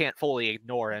kind of can't fully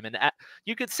ignore him. And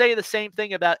you could say the same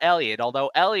thing about Elliott, although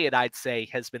Elliott, I'd say,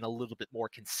 has been a little bit more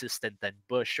consistent than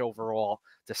Busch overall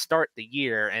to start the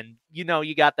year. And,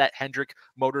 you got that Hendrick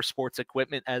Motorsports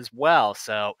equipment as well.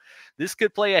 So this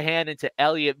could play a hand into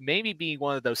Elliott maybe being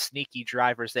one of those sneaky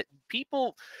drivers that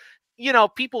people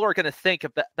are going to think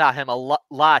about him a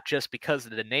lot just because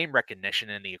of the name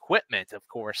recognition and the equipment, of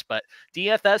course. But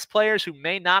DFS players who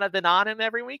may not have been on him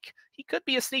every week, he could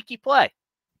be a sneaky play.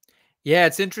 Yeah,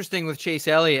 it's interesting with Chase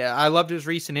Elliott. I loved his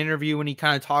recent interview when he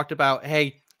kind of talked about,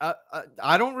 hey,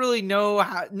 I don't really know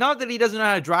how, not that he doesn't know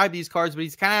how to drive these cars, but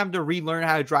he's kind of having to relearn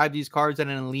how to drive these cars at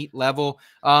an elite level.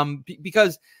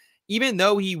 Because even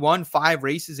though he won 5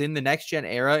 races in the next gen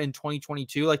era in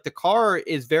 2022, like the car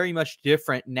is very much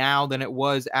different now than it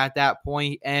was at that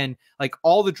point. And like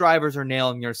all the drivers are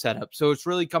nailing their setup. So it's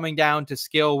really coming down to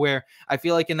skill, where I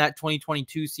feel like in that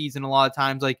 2022 season, a lot of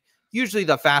times, like usually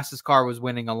the fastest car was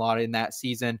winning a lot in that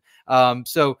season.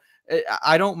 So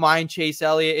I don't mind Chase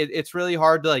Elliott. It's really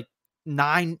hard to like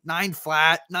nine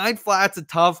flat's a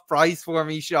tough price for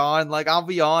me, Sean. Like I'll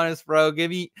be honest, bro. Give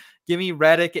me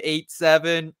Reddick at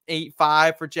 8.7,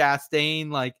 8.5 for Chastain,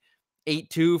 like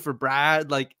 8.2 for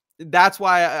Brad. Like that's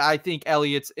why I think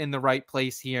Elliott's in the right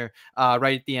place here,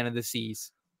 right at the end of the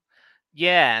season.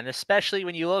 Yeah, and especially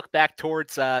when you look back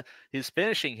towards his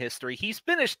finishing history, he's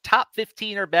finished top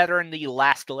 15 or better in the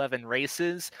last 11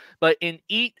 races. But in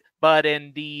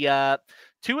the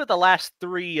 2 of the last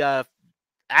 3,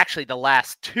 actually the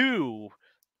last 2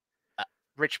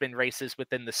 Richmond races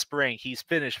within the spring, he's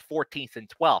finished 14th and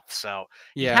 12th. So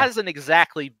he hasn't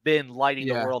exactly been lighting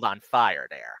the world on fire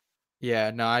there.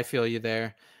 Yeah, no, I feel you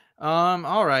there.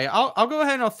 All right, I'll go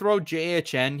ahead and I'll throw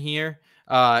JHN here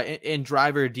in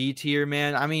driver D tier,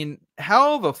 man. I mean,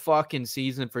 hell of a fucking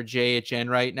season for JHN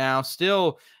right now.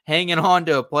 Still hanging on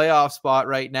to a playoff spot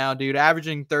right now, dude.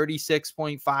 Averaging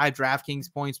 36.5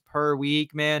 DraftKings points per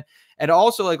week, man. And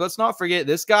also, like, let's not forget,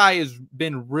 this guy has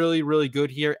been really, really good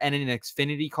here and in an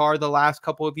Xfinity car the last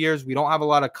couple of years. We don't have a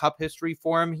lot of Cup history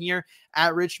for him here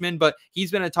at Richmond, but he's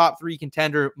been a top 3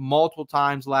 contender multiple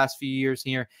times the last few years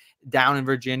here down in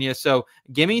Virginia. So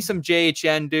give me some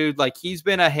JHN, dude. Like, he's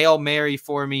been a Hail Mary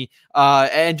for me,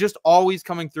 and just always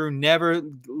coming through, never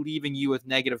leaving you with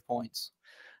negative points.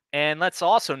 And let's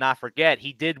also not forget,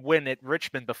 he did win at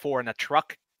Richmond before in a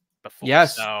truck before.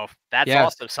 Yes. So that's Yes.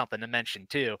 also something to mention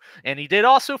too. And he did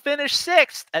also finish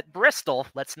 6th at Bristol.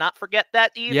 Let's not forget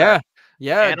that either. Yeah.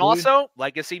 Yeah. And dude. also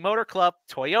Legacy Motor Club,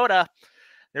 Toyota.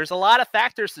 There's a lot of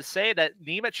factors to say that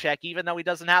Nemechek, even though he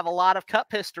doesn't have a lot of Cup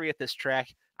history at this track,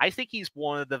 I think he's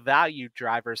one of the value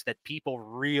drivers that people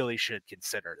really should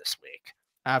consider this week.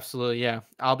 Absolutely, yeah.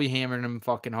 I'll be hammering him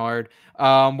fucking hard.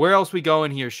 Where else we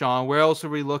going here, Sean? Where else are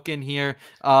we looking here?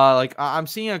 Like, I'm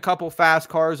seeing a couple fast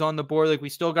cars on the board. Like, we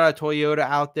still got a Toyota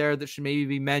out there that should maybe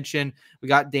be mentioned. We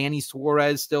got Danny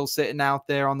Suarez still sitting out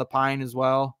there on the pine as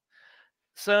well.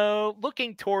 So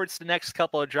looking towards the next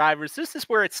couple of drivers, this is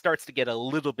where it starts to get a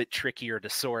little bit trickier to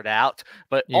sort out.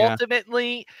 But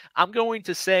ultimately, I'm going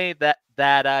to say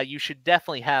that you should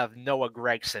definitely have Noah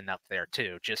Gragson up there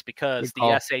too, just because the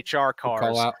SHR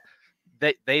cars,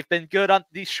 they've been good on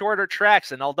these shorter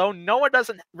tracks. And although Noah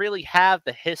doesn't really have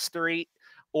the history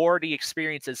or the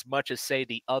experience as much as, say,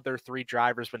 the other 3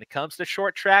 drivers when it comes to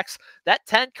short tracks, that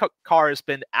 10 car has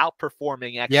been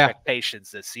outperforming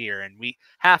expectations this year, and we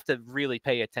have to really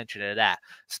pay attention to that,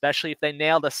 especially if they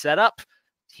nail the setup.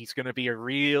 He's going to be a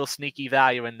real sneaky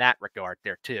value in that regard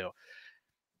there too.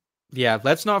 Yeah,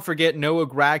 let's not forget Noah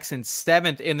Gragson,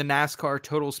 7th in the NASCAR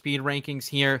total speed rankings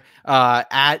here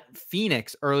at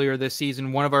Phoenix earlier this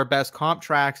season, one of our best comp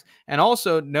tracks. And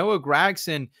also Noah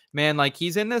Gragson, man, like,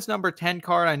 he's in this number 10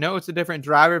 car. I know it's a different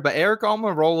driver, but Eric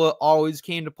Almirola always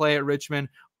came to play at Richmond,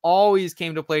 always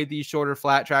came to play these shorter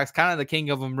flat tracks, kind of the king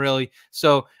of them, really.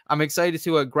 So I'm excited to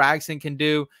see what Gragson can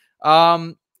do.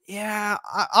 Yeah,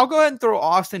 I'll go ahead and throw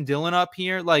Austin Dillon up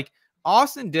here. Like,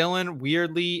 Austin Dillon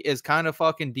weirdly is kind of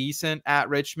fucking decent at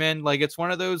Richmond. Like, it's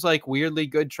one of those like weirdly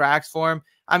good tracks for him.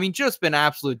 I mean, just been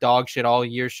absolute dog shit all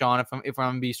year, Sean, if I'm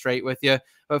gonna be straight with you.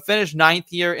 But finished 9th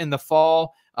here in the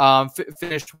fall.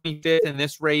 Finished 25th in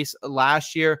this race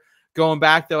last year. Going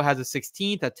back though, has a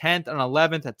 16th, a 10th, an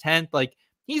 11th, a 10th. Like,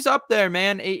 he's up there,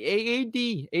 man. AD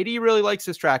really likes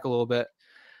this track a little bit.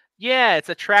 Yeah, it's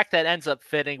a track that ends up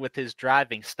fitting with his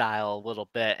driving style a little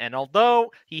bit. And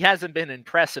although he hasn't been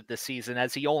impressive this season,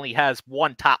 as he only has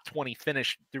 1 top 20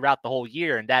 finish throughout the whole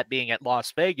year, and that being at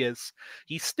Las Vegas,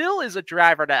 he still is a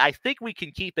driver that I think we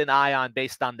can keep an eye on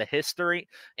based on the history.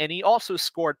 And he also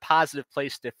scored positive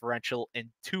place differential in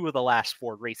 2 of the last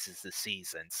 4 races this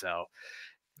season. So,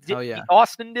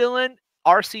 Austin Dillon,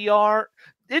 RCR,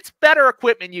 it's better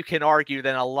equipment, you can argue,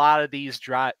 than a lot of these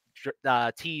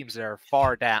teams that are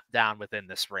far down within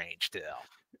this range too.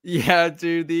 Yeah,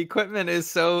 dude, the equipment is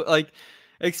so, like,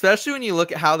 especially when you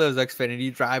look at how those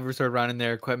Xfinity drivers are running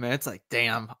their equipment, it's like,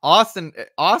 damn, Austin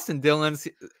Dillon's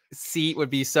seat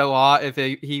would be so hot if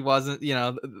he wasn't, you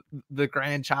know, the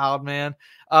grandchild, man.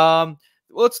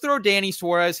 Let's throw Danny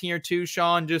Suarez here too,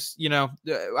 Sean. Just, you know,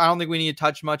 I don't think we need to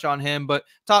touch much on him, but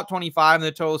top 25 in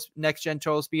the total next gen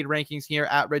total speed rankings here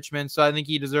at Richmond. So I think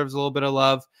he deserves a little bit of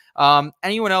love.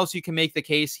 Anyone else you can make the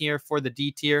case here for the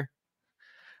D tier?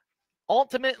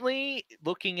 Ultimately,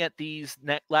 looking at these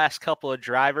last couple of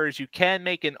drivers, you can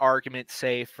make an argument,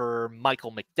 say, for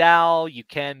Michael McDowell. You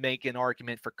can make an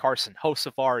argument for Carson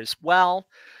Hocevar as well.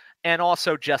 And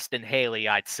also Justin Haley,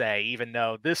 I'd say, even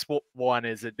though this one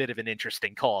is a bit of an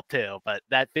interesting call too. But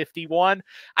that 51,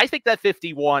 I think that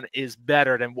 51 is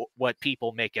better than what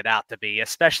people make it out to be,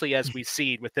 especially as we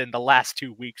see within the last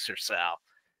 2 weeks or so.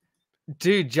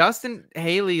 Dude, Justin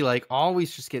Haley, like,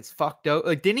 always just gets fucked out.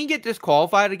 Like, didn't he get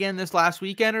disqualified again this last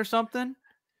weekend or something?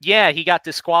 Yeah, he got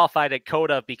disqualified at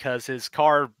COTA because his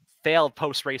car failed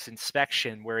post-race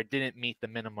inspection where it didn't meet the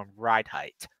minimum ride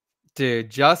height. Dude,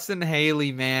 Justin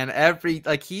Haley, man,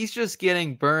 he's just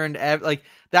getting burned. Like,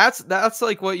 that's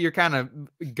like what you're kind of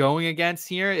going against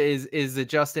here is that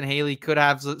Justin Haley could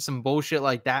have some bullshit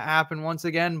like that happen once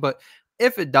again. But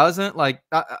if it doesn't, like,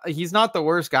 he's not the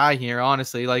worst guy here,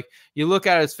 honestly. Like, you look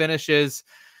at his finishes.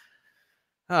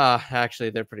 Actually,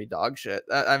 they're pretty dog shit.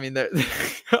 I mean, they're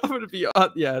I'm gonna be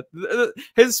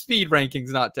his speed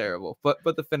ranking's not terrible, but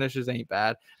the finishes ain't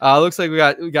bad. Looks like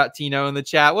we got Tino in the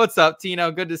chat. What's up,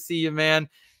 Tino? Good to see you, man.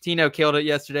 Tino killed it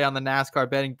yesterday on the NASCAR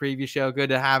betting preview show. Good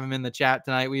to have him in the chat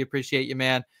tonight. We appreciate you,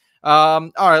 man. All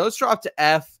right, let's drop to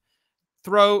F.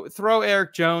 throw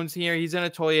Eric Jones here. He's in a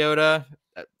Toyota.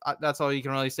 That's all you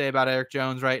can really say about Eric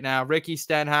Jones right now. Ricky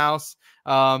Stenhouse,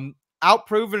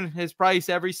 outproven his price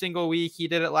every single week. He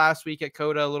did it last week at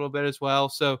COTA a little bit as well.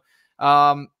 So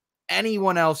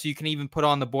anyone else you can even put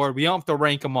on the board. We don't have to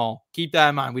rank them all. Keep that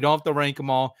in mind. We don't have to rank them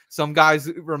all. Some guys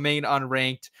remain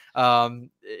unranked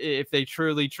if they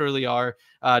truly, truly are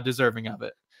deserving of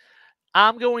it.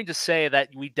 I'm going to say that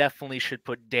we definitely should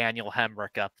put Daniel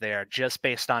Hemrick up there just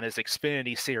based on his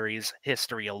Xfinity Series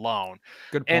history alone.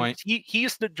 Good point. And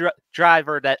he's the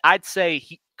driver that I'd say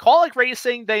Kaulig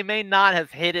Racing, they may not have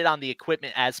hit it on the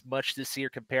equipment as much this year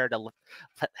compared to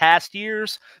past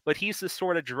years, but he's the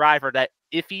sort of driver that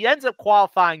if he ends up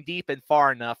qualifying deep and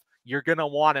far enough, you're going to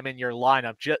want him in your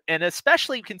lineup. And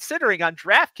especially considering on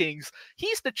DraftKings,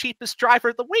 he's the cheapest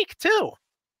driver of the week too.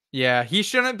 Yeah, he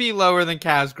shouldn't be lower than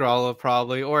Kaz Gralla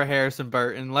probably, or Harrison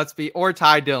Burton. Or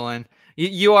Ty Dillon.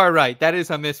 You are right. That is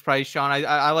a misprice, Sean.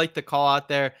 I like the call out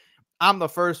there. I'm the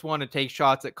first one to take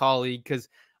shots at Kaulig because,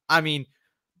 I mean,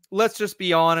 let's just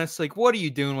be honest. Like, what are you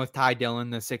doing with Ty Dillon,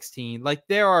 the 16? Like,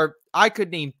 I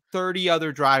could name 30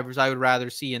 other drivers I would rather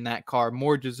see in that car,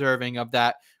 more deserving of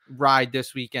that ride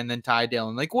this weekend than Ty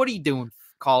Dillon. Like, what are you doing,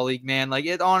 Kaulig, man? Like,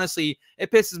 it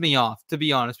pisses me off, to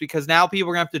be honest, because now people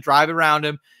are going to have to drive around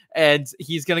him. And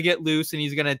he's going to get loose and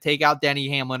he's going to take out Denny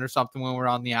Hamlin or something when we're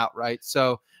on the outright.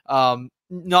 So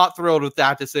not thrilled with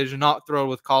that decision, not thrilled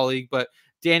with Kaulig, but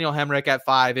Daniel Hemrick at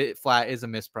 5 flat is a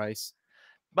misprice.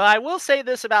 But I will say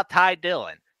this about Ty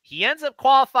Dillon. He ends up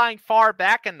qualifying far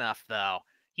back enough, though.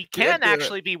 He can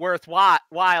actually be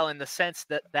worthwhile in the sense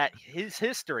that his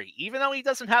history, even though he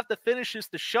doesn't have the finishes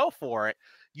to show for it,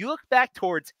 you look back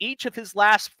towards each of his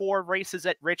last 4 races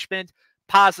at Richmond,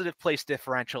 positive place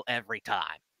differential every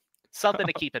time. Something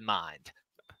to keep in mind.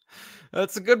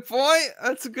 That's a good point.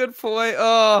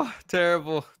 Oh,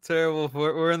 terrible.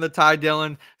 We're in the Ty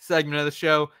Dillon segment of the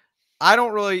show. I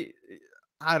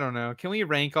don't know. Can we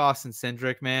rank Austin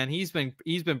Cindric, man? He's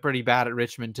been pretty bad at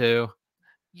Richmond too.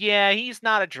 Yeah, he's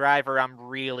not a driver I'm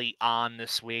really on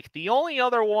this week. The only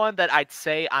other one that I'd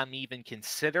say I'm even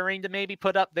considering to maybe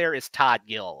put up there is Todd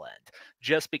Gilliland,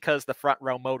 just because the Front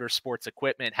Row Motorsports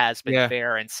equipment has been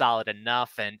fair and solid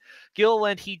enough. And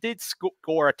Gilliland, he did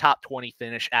score a top 20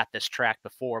 finish at this track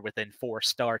before within 4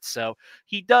 starts. So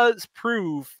he does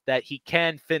prove that he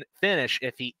can finish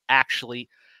if he actually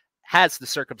has the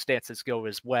circumstances go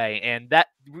his way. And that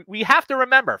we have to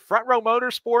remember, Front Row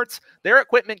Motorsports, their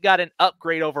equipment got an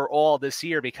upgrade overall this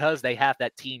year because they have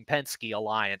that Team Penske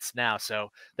alliance now. So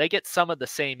they get some of the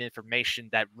same information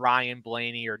that Ryan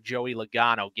Blaney or Joey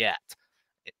Logano get.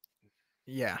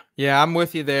 Yeah, I'm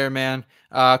with you there, man.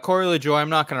 Corey LaJoie, I'm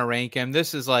not going to rank him.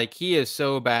 This is like, he is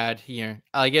so bad here.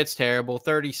 Like, it's terrible.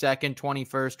 32nd,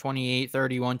 21st, 28,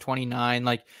 31, 29.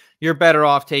 Like, you're better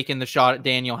off taking the shot at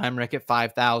Daniel Hemrick at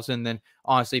 5,000 than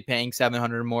honestly paying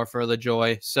 700 more for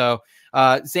LaJoie. So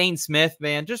Zane Smith,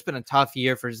 man, just been a tough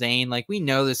year for Zane. Like, we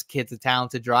know this kid's a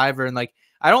talented driver, and like,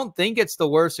 I don't think it's the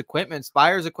worst equipment.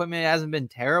 Spire's equipment hasn't been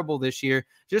terrible this year.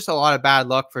 Just a lot of bad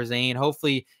luck for Zane.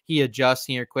 Hopefully he adjusts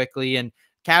here quickly. And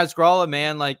Kaz Gralla,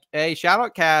 man, like, hey, shout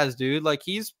out Kaz, dude. Like,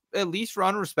 he's at least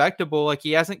run respectable. Like,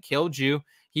 he hasn't killed you.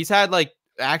 He's had like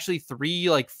actually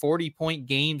 3 like 40-point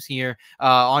games here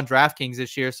on DraftKings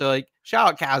this year. So like, shout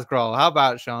out Kaz Gralla. How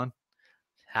about it, Sean?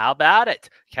 How about it?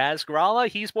 Kaz Gralla,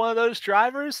 he's one of those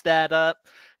drivers that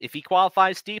if he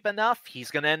qualifies deep enough, he's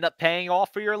going to end up paying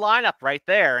off for your lineup right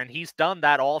there. And he's done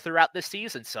that all throughout the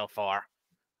season so far.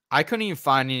 I couldn't even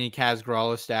find any Kaz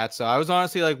Gralla stats. So I was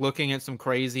honestly like looking at some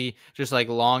crazy, just like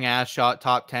long ass shot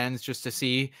top 10s just to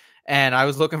see. And I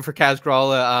was looking for Kaz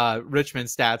Gralla Richmond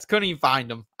stats. Couldn't even find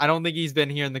him. I don't think he's been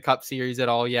here in the Cup Series at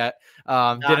all yet.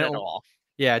 Not at all.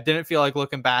 Yeah, didn't feel like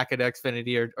looking back at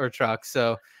Xfinity or trucks.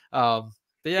 So,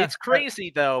 yeah. It's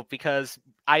crazy, though, because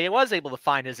I was able to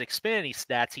find his Xfinity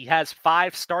stats. He has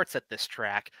 5 starts at this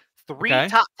track, 3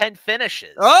 top 10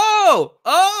 finishes. Oh,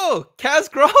 Kaz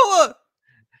Gralla.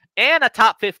 And a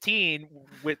top 15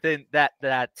 within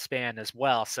that span as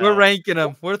well. So we're ranking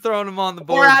him. We're throwing him on the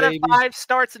board. 4 out of 5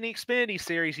 starts in the Xfinity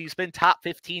Series, he's been top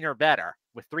 15 or better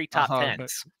with 3 top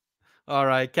 10s. All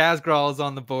right, Kaz Gralla is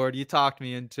on the board. You talked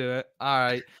me into it. All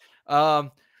right.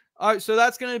 All right, so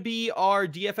that's going to be our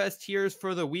DFS tiers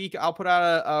for the week. I'll put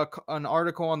out an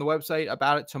article on the website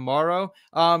about it tomorrow.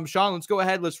 Sean, let's go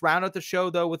ahead. Let's round out the show,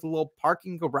 though, with a little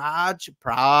parking garage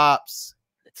props.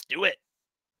 Let's do it.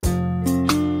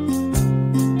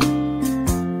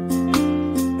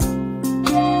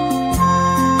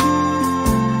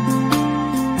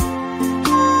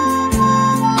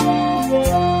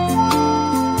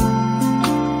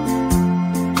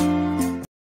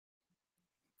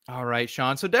 All right,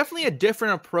 Sean. So definitely a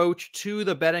different approach to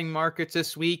the betting markets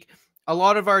this week. A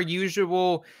lot of our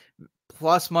usual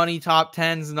plus money top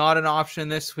 10s not an option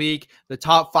this week. The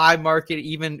top 5 market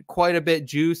even quite a bit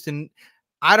juiced, and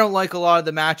I don't like a lot of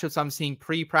the matchups I'm seeing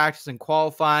pre-practice and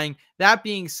qualifying. That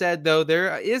being said, though,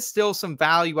 there is still some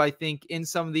value, I think, in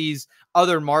some of these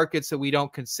other markets that we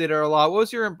don't consider a lot. What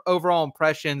was your overall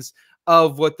impressions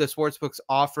of what the sportsbooks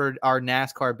offered our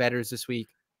NASCAR bettors this week?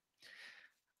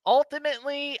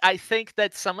 Ultimately, I think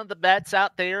that some of the bets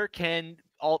out there can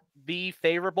all be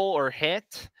favorable or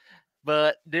hit,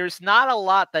 but there's not a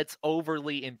lot that's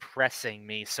overly impressing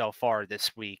me so far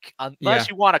this week, Yeah. unless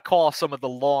you want to call some of the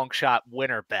long shot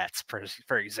winner bets,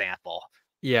 for example.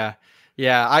 Yeah.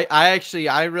 Yeah.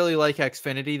 I really like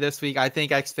Xfinity this week. I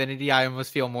think Xfinity I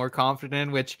almost feel more confident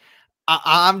in, which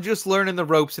I'm just learning the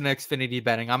ropes in Xfinity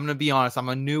betting. I'm gonna be honest. I'm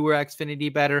a newer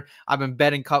Xfinity better. I've been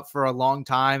betting Cup for a long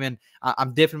time, and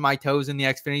I'm dipping my toes in the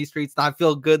Xfinity streets. And I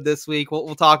feel good this week.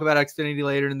 We'll talk about Xfinity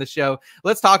later in the show.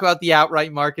 Let's talk about the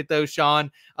outright market, though,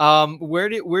 Sean. Where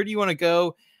do you want to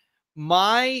go?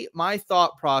 My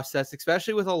thought process,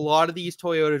 especially with a lot of these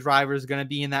Toyota drivers going to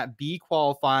be in that B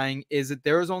qualifying, is that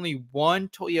there was only one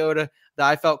Toyota that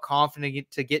I felt confident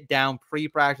to get down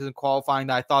pre-practice and qualifying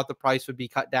that I thought the price would be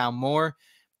cut down more.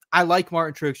 I like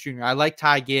Martin Truex Jr. I like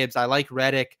Ty Gibbs. I like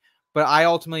Reddick, but I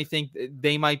ultimately think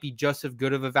they might be just as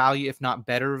good of a value, if not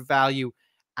better of value,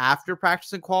 after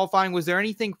practice and qualifying. Was there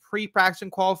anything pre-practice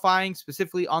and qualifying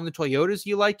specifically on the Toyotas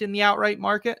you liked in the outright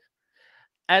market?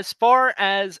 As far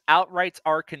as outrights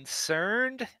are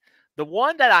concerned, the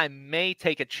one that I may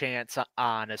take a chance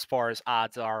on as far as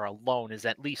odds are alone is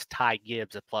at least Ty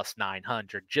Gibbs at plus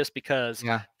 900, just because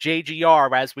Yeah.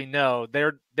 JGR, as we know,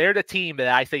 they're the team that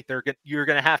I think you're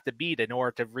going to have to beat in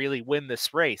order to really win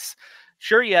this race.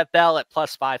 Sure, you have Bell at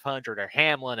plus 500 or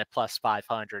Hamlin at plus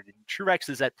 500, and Truex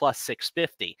is at plus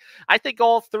 650. I think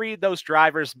all three of those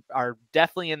drivers are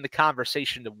definitely in the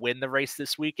conversation to win the race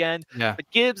this weekend. Yeah.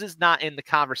 But Gibbs is not in the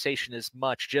conversation as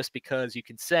much, just because you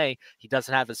can say he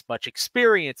doesn't have as much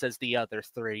experience as the other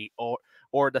three,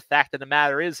 or the fact of the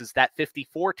matter is that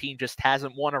 54 team just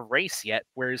hasn't won a race yet,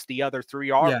 whereas the other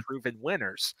three are proven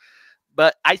winners.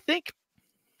 But I think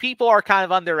people are kind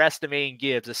of underestimating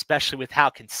Gibbs, especially with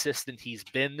how consistent he's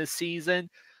been this season.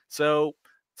 So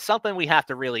something we have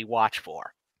to really watch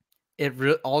for. It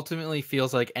ultimately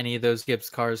feels like any of those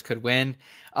Gibbs cars could win.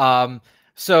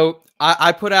 So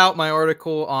I put out my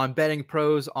article on Betting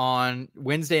Pros on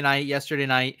Wednesday night, yesterday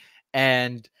night,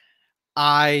 and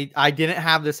I didn't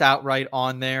have this outright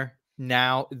on there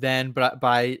but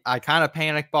I kind of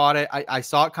panic bought it. I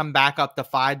saw it come back up to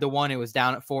 5-1. It was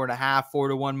down at 4.5,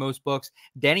 4-1 most books.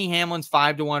 Denny Hamlin's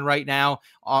 5-1 right now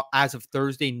as of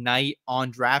Thursday night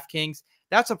on DraftKings.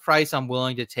 That's a price I'm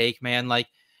willing to take, man. Like,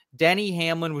 Denny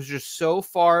Hamlin was just so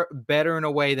far better in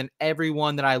a way than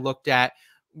everyone that I looked at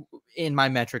in my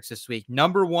metrics this week.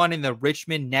 Number 1 in the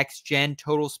Richmond Next Gen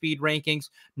total speed rankings.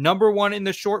 Number 1 in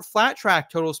the short flat track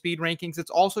total speed rankings. It's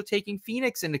also taking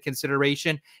Phoenix into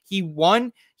consideration. He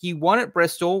won at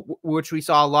Bristol, which we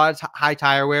saw a lot of high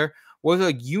tire wear. Was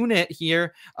a unit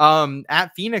here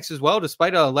at Phoenix as well,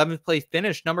 despite an 11th place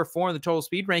finish, number 4 in the total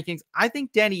speed rankings. I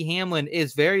think Denny Hamlin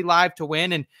is very live to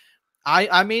win, and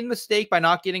I made a mistake by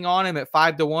not getting on him at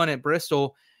 5-1 at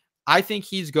Bristol. I think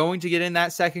he's going to get in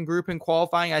that second group in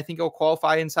qualifying. I think he'll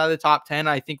qualify inside the top 10.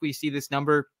 I think we see this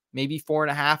number maybe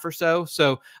 4.5 or so.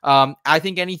 So I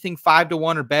think anything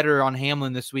 5-1 or better on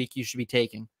Hamlin this week, you should be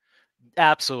taking.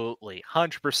 Absolutely.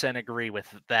 100% agree with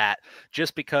that.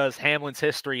 Just because Hamlin's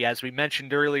history, as we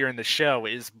mentioned earlier in the show,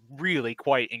 is really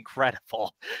quite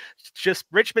incredible. Just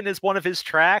Richmond is one of his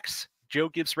tracks. Joe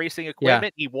Gibbs Racing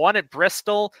Equipment. Yeah. He won at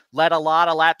Bristol, led a lot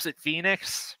of laps at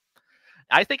Phoenix.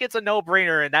 I think it's a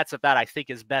no-brainer, and that's about, I think,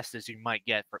 as best as you might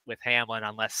get with Hamlin,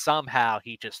 unless somehow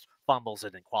he just fumbles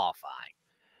it in qualifying.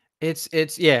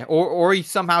 It's yeah, or he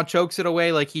somehow chokes it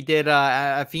away like he did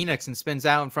at Phoenix and spins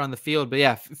out in front of the field. But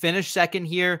yeah, finished second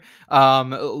here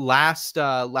last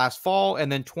fall, and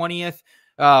then 20th.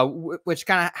 Which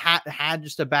kind of had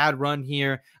just a bad run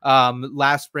here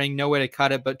last spring. No way to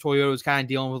cut it, but Toyota was kind of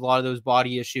dealing with a lot of those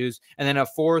body issues. And then a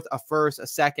fourth, a first, a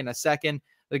second.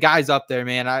 The guy's up there,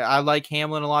 man. I like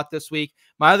Hamlin a lot this week.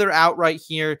 My other outright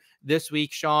here this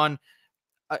week, Sean,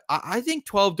 I think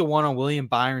 12-1 on William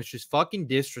Byron is just fucking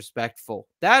disrespectful.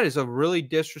 That is a really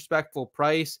disrespectful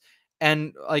price.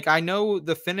 And like, I know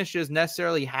the finishes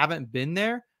necessarily haven't been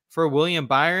there for William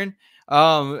Byron.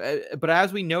 But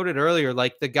as we noted earlier,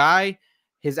 like, the guy,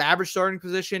 his average starting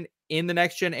position in the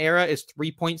next gen era is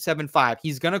 3.75.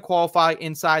 He's going to qualify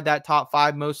inside that top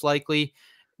 5 most likely.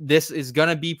 This is going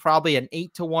to be probably an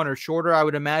 8-1 or shorter, I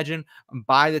would imagine,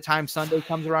 by the time Sunday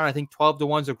comes around. I think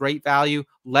 12-1 is a great value.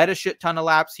 Led a shit ton of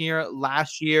laps here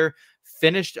last year.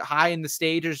 Finished high in the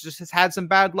stages, just has had some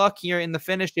bad luck here in the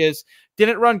finishes.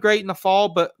 Didn't run great in the fall,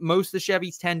 but most of the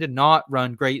Chevys tend to not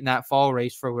run great in that fall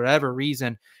race for whatever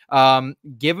reason.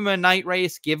 Give him a night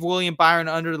race. Give William Byron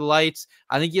under the lights.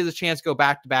 I think he has a chance to go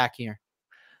back-to-back here.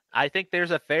 I think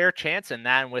there's a fair chance in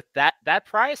that, and with that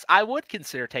price, I would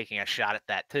consider taking a shot at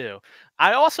that too.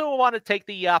 I also want to take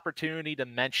the opportunity to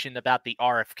mention about the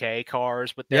RFK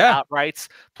cars with their outrights,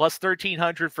 plus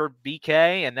 1,300 for BK,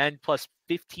 and then plus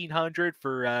 1,500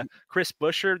 for Chris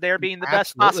Buescher. There being the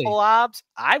best possible odds,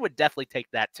 I would definitely take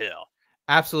that too.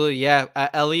 Absolutely, yeah.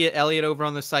 Elliot over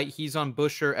on the site, he's on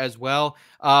Buescher as well.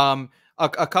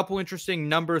 A couple interesting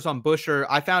numbers on Buescher.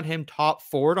 I found him top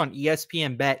forward on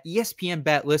ESPN Bet. ESPN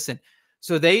Bet, listen.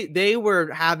 So they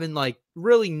were having like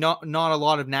really not a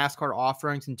lot of NASCAR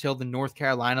offerings until the North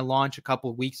Carolina launch a couple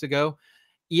of weeks ago.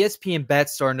 ESPN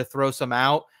Bet's starting to throw some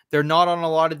out. They're not on a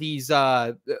lot of these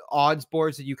odds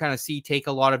boards that you kind of see take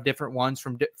a lot of different ones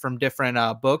from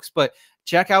different books. But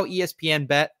check out ESPN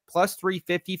Bet, plus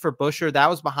 350 for Buescher.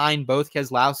 That was behind both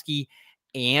Keselowski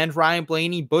and Ryan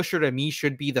Blaney. Buescher to me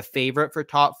should be the favorite for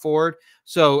top forward.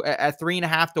 So at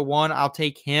 3.5-1, I'll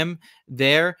take him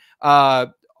there.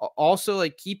 Also,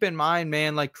 like, keep in mind,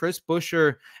 man, like Chris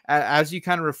Buescher, as you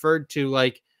kind of referred to,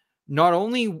 like, not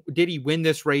only did he win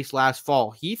this race last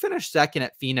fall, he finished second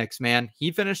at Phoenix, man.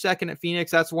 He finished second at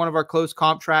Phoenix. That's one of our close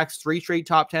comp tracks. 3 straight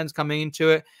top 10s coming into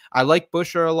it. I like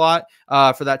Buescher a lot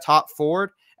for that top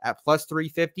forward at plus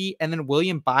 350. And then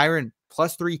William Byron,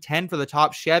 plus 310 for the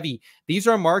top Chevy. These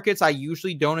are markets I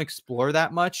usually don't explore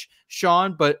that much,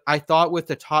 Sean, but I thought with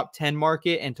the top 10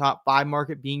 market and top 5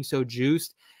 market being so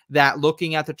juiced, that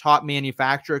looking at the top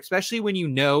manufacturer, especially when you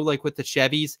know, like with the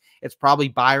Chevys, it's probably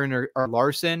Byron or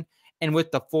Larson. And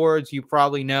with the Fords, you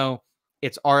probably know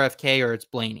it's RFK or it's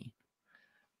Blaney.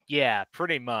 Yeah,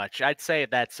 pretty much. I'd say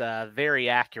that's very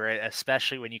accurate,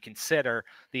 especially when you consider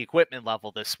the equipment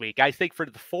level this week. I think for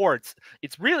the Fords,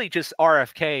 it's really just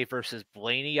RFK versus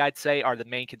Blaney, I'd say, are the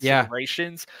main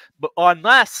considerations. But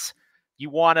unless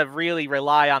you want to really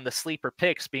rely on the sleeper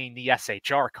picks being the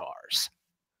SHR cars.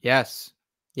 Yes.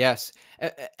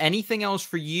 Anything else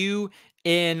for you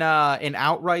in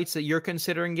outrights that you're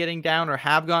considering getting down or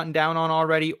have gotten down on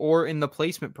already, or in the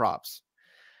placement props?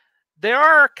 There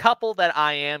are a couple that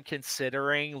I am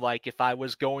considering, like if I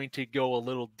was going to go a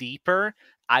little deeper,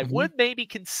 I would maybe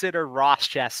consider Ross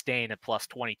Chastain at plus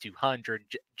 2,200,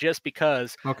 just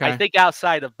because I think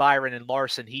outside of Byron and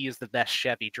Larson, he is the best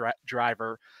Chevy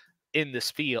driver in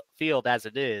this field as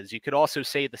it is. You could also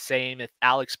say the same if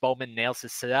Alex Bowman nails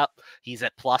his setup. He's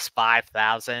at plus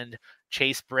 5,000.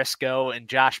 Chase Briscoe and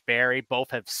Josh Berry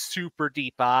both have super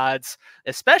deep odds,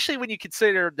 especially when you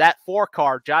consider that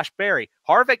 4-car, Josh Berry.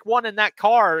 Harvick won in that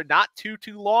car not too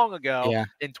long ago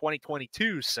in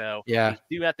 2022. So you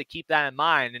do have to keep that in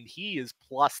mind. And he is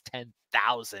plus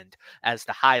 10,000 as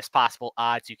the highest possible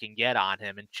odds you can get on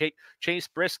him. And Chase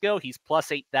Briscoe, he's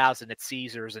plus 8,000 at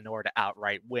Caesars in order to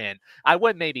outright win. I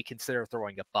would maybe consider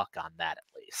throwing a buck on that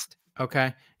at least.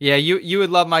 Okay. Yeah, you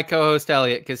would love my co-host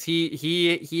Elliot, because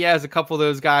he has a couple of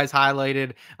those guys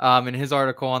highlighted in his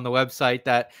article on the website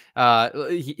that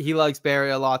he likes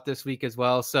Berry a lot this week as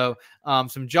well. So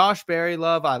some Josh Berry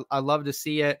love. I love to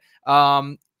see it.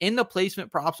 In the placement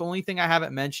props, only thing I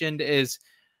haven't mentioned is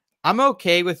I'm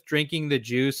okay with drinking the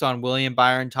juice on William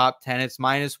Byron top 10. It's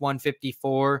minus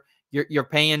 154. You're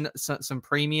paying some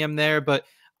premium there, but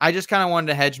I just kind of wanted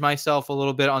to hedge myself a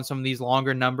little bit on some of these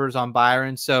longer numbers on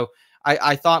Byron. So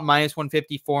I thought minus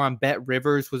 154 on Bet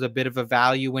Rivers was a bit of a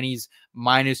value when he's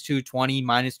minus 220,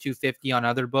 minus 250 on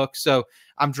other books. So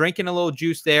I'm drinking a little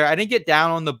juice there. I didn't get down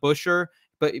on the Buescher,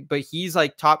 but he's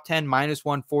like top 10, minus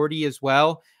 140 as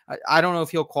well. I don't know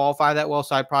if he'll qualify that well,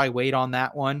 so I'd probably wait on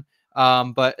that one.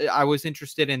 But I was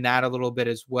interested in that a little bit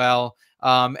as well.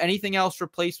 Anything else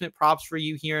replacement props for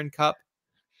you here in Cup?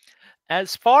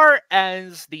 As far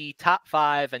as the top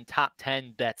 5 and top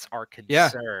 10 bets are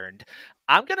concerned,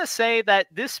 I'm going to say that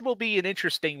this will be an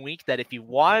interesting week, that if you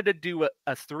wanted to do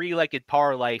a 3-legged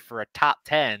parlay for a top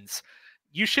 10s,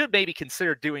 you should maybe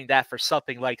consider doing that for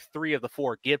something like 3 of the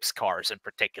 4 Gibbs cars in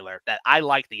particular. That I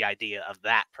like the idea of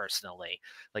that personally.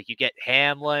 Like you get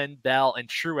Hamlin, Bell, and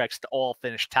Truex to all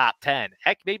finish top 10.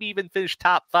 Heck, maybe even finish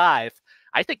top 5.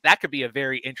 I think that could be a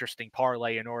very interesting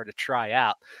parlay in order to try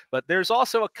out. But there's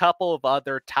also a couple of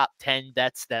other top 10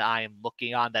 bets that I am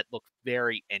looking on that look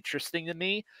very interesting to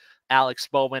me. Alex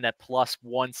Bowman at plus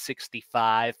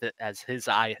 165 as his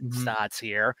highest odds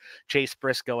here. Chase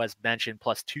Briscoe, as mentioned,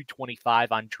 plus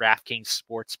 225 on DraftKings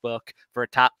Sportsbook for a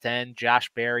top 10.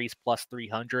 Josh Berry's plus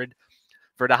 300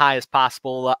 for the highest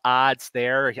possible odds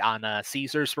there on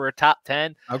Caesars for a top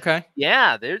 10. Okay.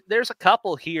 Yeah, there's a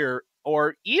couple here.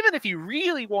 Or even if you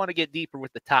really want to get deeper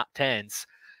with the top 10s,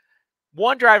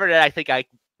 one driver that I think I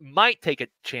might take a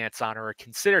chance on or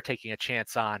consider taking a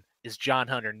chance on is John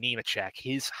Hunter Nemechek.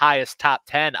 His highest top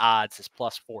 10 odds is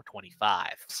plus 425.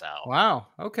 So wow.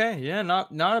 Okay. Yeah, not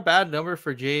a bad number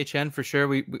for JHN for sure.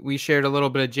 We shared a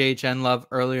little bit of JHN love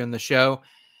earlier in the show.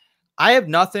 I have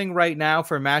nothing right now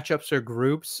for matchups or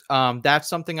groups. That's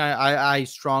something I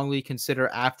strongly consider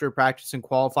after practice and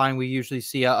qualifying. We usually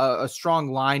see a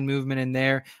strong line movement in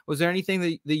there. Was there anything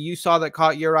that you saw that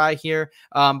caught your eye here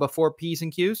before P's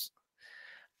and Q's?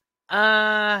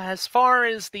 As far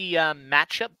as the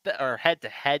matchup or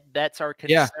head-to-head bets are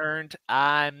concerned,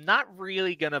 I'm not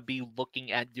really going to be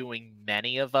looking at doing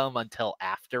many of them until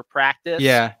after practice.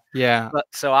 Yeah. But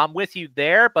so I'm with you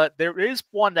there, but there is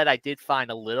one that I did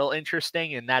find a little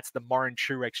interesting, and that's the Martin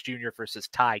Truex Jr. versus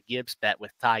Ty Gibbs bet,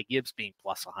 with Ty Gibbs being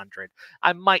plus 100.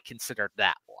 I might consider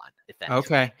that one, if anything.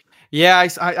 Okay. Yeah,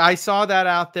 I saw that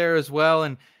out there as well,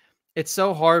 and it's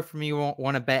so hard for me to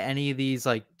want to bet any of these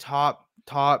like top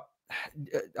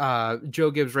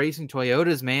Joe Gibbs Racing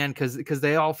Toyotas, man, because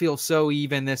they all feel so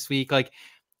even this week. Like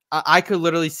I could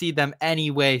literally see them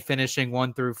anyway finishing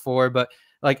 1 through 4, but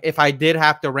like if I did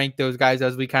have to rank those guys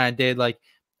as we kind of did, like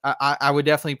I would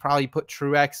definitely probably put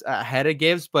Truex ahead of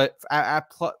Gibbs, but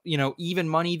at even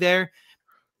money there,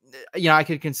 I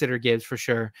could consider Gibbs for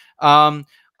sure. I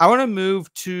want to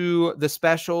move to the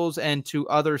specials and to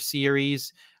other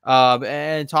series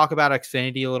and talk about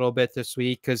Xfinity a little bit this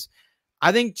week, because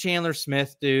I think Chandler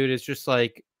Smith, dude, is just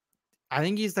like, I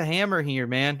think he's the hammer here,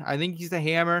 man. I think he's the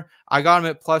hammer. I got him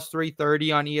at plus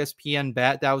 330 on ESPN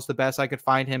Bet. That was the best I could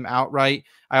find him outright.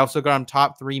 I also got him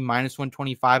top 3 minus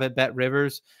 125 at Bet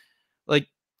Rivers. Like,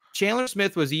 Chandler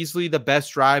Smith was easily the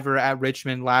best driver at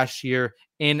Richmond last year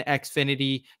in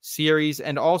Xfinity series.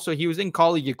 And also he was in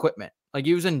colleague equipment. Like,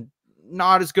 he was in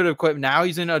not as good equipment. Now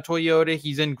he's in a Toyota.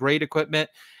 He's in great equipment.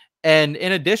 And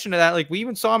in addition to that, like, we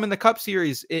even saw him in the Cup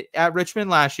Series at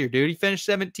Richmond last year, dude. He finished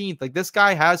 17th. Like, this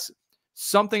guy has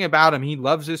something about him. He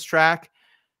loves this track.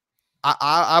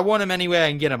 I want him any way I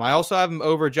can get him. I also have him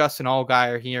over Justin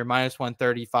Allgaier here, minus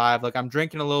 135. Like, I'm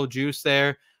drinking a little juice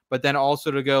there, but then also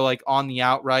to go like on the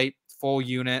outright full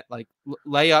unit, like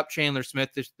lay up Chandler Smith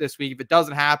this week. If it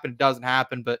doesn't happen, it doesn't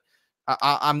happen. But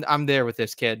I'm there with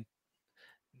this kid.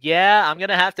 Yeah, I'm going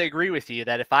to have to agree with you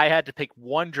that if I had to pick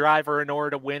one driver in order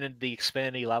to win in the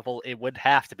Xfinity level, it would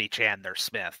have to be Chandler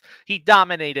Smith. He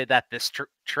dominated at this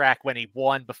track when he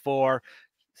won before.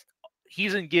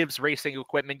 He's in Gibbs Racing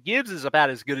Equipment. Gibbs is about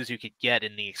as good as you could get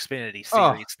in the Xfinity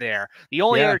series there. The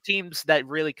only other teams that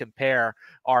really compare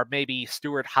are maybe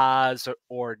Stuart Haas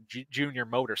or Junior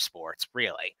Motorsports,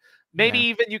 really. Maybe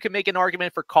even you can make an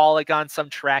argument for Kaulig on some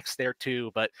tracks there too,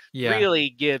 but really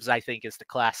Gibbs, I think, is the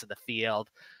class of the field.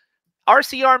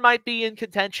 RCR might be in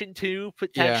contention too,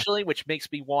 potentially, which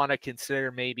makes me want to consider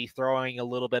maybe throwing a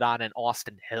little bit on an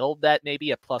Austin Hill that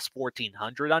maybe a plus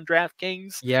 1,400 on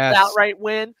DraftKings outright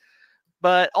win.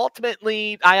 But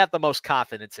ultimately, I have the most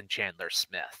confidence in Chandler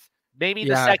Smith. Maybe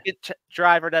the second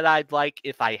driver that I'd like,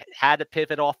 if I had to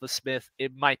pivot off of Smith,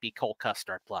 it might be Cole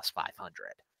Custer at plus 500.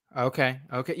 Okay.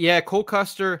 Yeah, Cole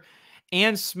Custer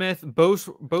and Smith both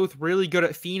really good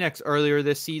at Phoenix earlier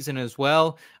this season as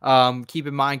well. Keep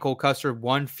in mind, Cole Custer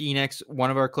won Phoenix,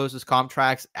 one of our closest comp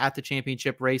tracks at the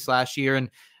championship race last year. And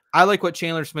I like what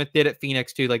Chandler Smith did at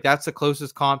Phoenix too. Like, that's the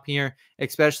closest comp here,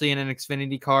 especially in an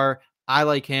Xfinity car. I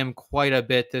like him quite a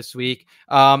bit this week.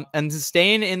 And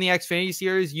staying in the Xfinity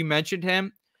series, you mentioned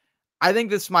him. I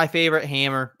think this is my favorite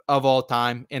hammer of all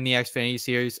time in the Xfinity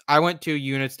series. I went 2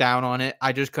 units down on it.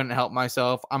 I just couldn't help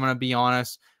myself. I'm going to be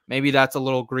honest. Maybe that's a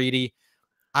little greedy.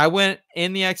 I went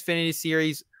in the Xfinity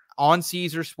series on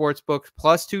Caesar Sportsbook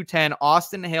plus 210,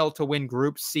 Austin Hill to win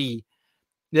Group C.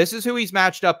 This is who he's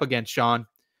matched up against, Sean.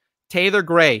 Taylor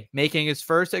Gray making his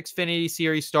first Xfinity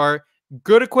series start.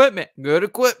 Good equipment.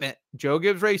 Joe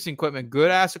Gibbs Racing Equipment, good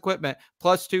ass equipment.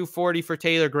 Plus 240 for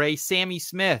Taylor Gray. Sammy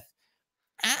Smith.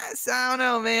 I don't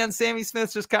know, man. Sammy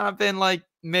Smith's just kind of been like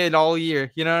mid all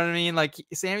year. You know what I mean? Like,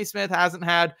 Sammy Smith hasn't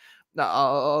had a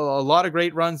lot of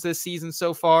great runs this season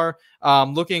so far.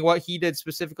 Looking at what he did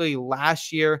specifically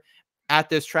last year at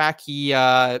this track, he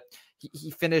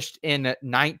he finished in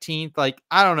 19th. Like,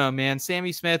 I don't know, man.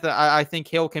 Sammy Smith, I think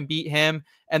Hill can beat him.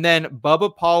 And then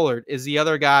Bubba Pollard is the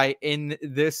other guy in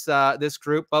this this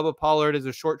group. Bubba Pollard is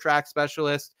a short track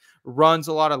specialist, runs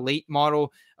a lot of late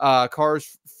model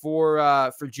cars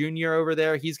for Junior over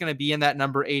there. He's going to be in that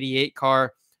number 88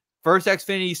 car. First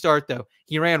Xfinity start, though.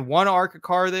 He ran one ARCA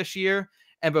car this year.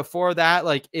 And before that,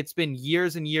 like, it's been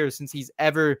years and years since he's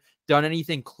ever done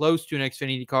anything close to an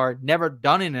Xfinity car, never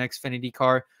done in an Xfinity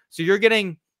car. So you're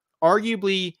getting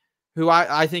arguably who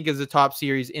I think is the top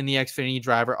series in the Xfinity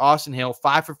driver, Austin Hill,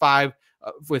 5 for 5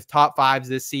 with top fives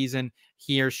this season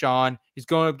here, Sean. He's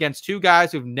going up against two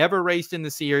guys who've never raced in the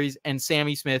series and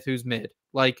Sammy Smith, who's mid.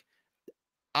 Like,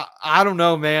 I don't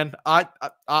know, man.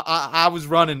 I was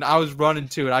running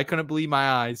to it. I couldn't believe my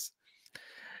eyes.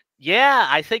 Yeah,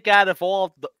 I think out of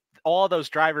all those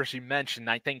drivers you mentioned,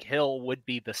 I think Hill would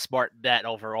be the smart bet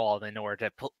overall in order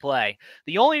to play.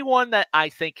 The only one that I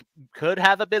think could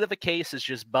have a bit of a case is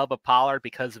just Bubba Pollard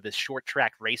because of his short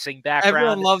track racing background.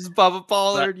 Everyone loves Bubba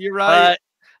Pollard. You're right. But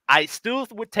I still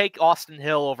would take Austin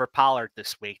Hill over Pollard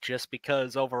this week just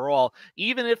because overall,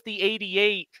 even if the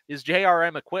 88 is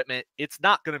JRM equipment, it's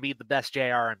not going to be the best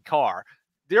JRM car.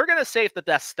 They're going to save the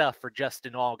best stuff for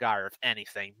Justin Allgaier, if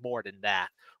anything, more than that.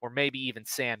 Or maybe even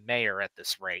Sam Mayer at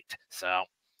this rate. So,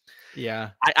 yeah,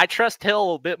 I trust Hill a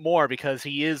little bit more because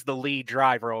he is the lead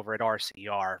driver over at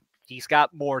RCR. He's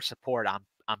got more support,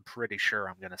 I'm pretty sure,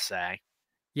 I'm going to say.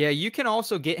 Yeah, you can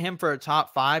also get him for a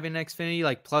top 5 in Xfinity,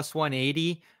 like plus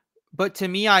 180. But to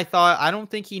me, I don't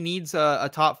think he needs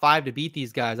a top 5 to beat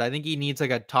these guys. I think he needs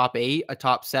like a top 8, a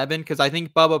top 7, because I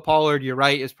think Bubba Pollard, you're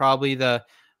right, is probably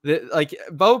like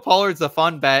Bubba Pollard's a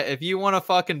fun bet. If you want to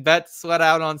fucking bet sweat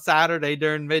out on Saturday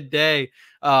during midday,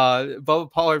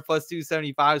 Bubba Pollard plus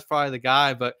 275 is probably the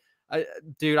guy. But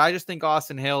dude, I just think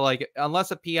Austin Hill, like, unless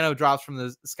a piano drops from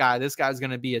the sky, this guy's going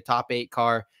to be a top 8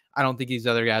 car. I don't think these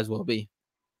other guys will be.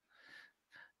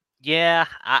 Yeah,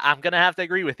 I'm going to have to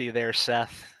agree with you there,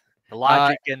 Seth. The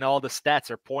logic and all the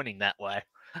stats are pointing that way.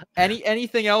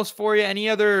 Anything else for you? Any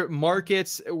other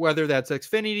markets, whether that's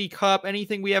Xfinity Cup,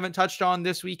 anything we haven't touched on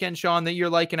this weekend, Sean, that you're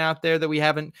liking out there that we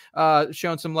haven't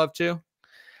shown some love to?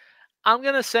 I'm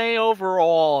going to say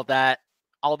overall that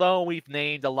although we've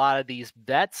named a lot of these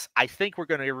bets, I think we're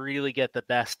going to really get the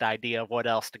best idea of what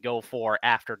else to go for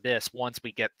after this once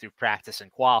we get through practice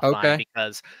and qualifying,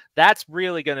 because that's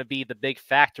really going to be the big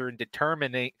factor in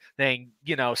determining,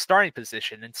 starting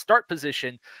position. And start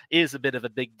position is a bit of a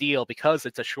big deal because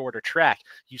it's a shorter track.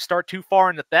 You start too far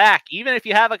in the back, even if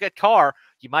you have a good car,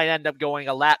 you might end up going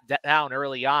a lap down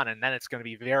early on, and then it's going to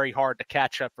be very hard to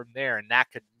catch up from there, and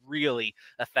that could really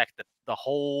affect the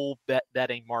whole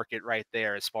betting market right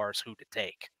there as far as who to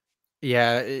take.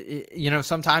 Yeah,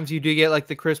 sometimes you do get like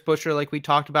the Chris Buescher, like we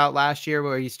talked about last year,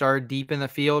 where you started deep in the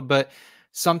field, but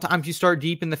sometimes you start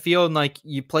deep in the field and like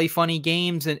you play funny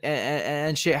games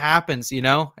and shit happens,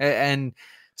 and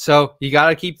so you got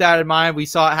to keep that in mind. We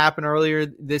saw it happen earlier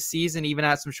this season, even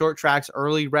at some short tracks,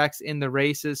 early wrecks in the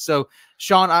races. So,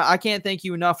 Sean, I can't thank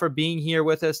you enough for being here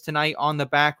with us tonight on the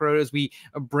back road as we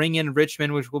bring in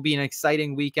Richmond, which will be an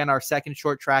exciting weekend, our second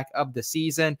short track of the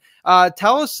season.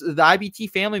 Tell us, the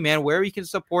IBT family, man, where we can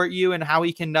support you and how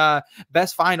we can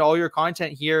best find all your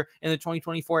content here in the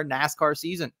 2024 NASCAR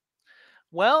season.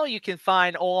 Well, you can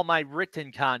find all my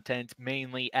written content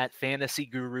mainly at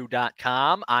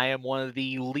fantasyguru.com. I am one of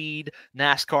the lead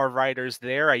NASCAR writers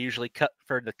there. I usually cut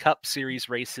for the Cup Series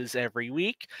races every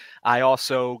week. I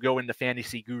also go into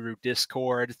Fantasy Guru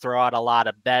Discord, throw out a lot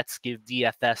of bets, give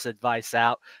DFS advice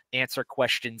out, answer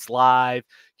questions live.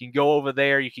 You can go over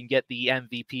there. You can get the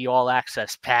MVP All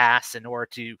Access Pass in order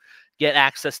to get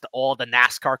access to all the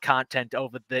NASCAR content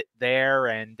over there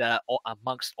and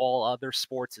amongst all other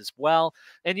sports as well.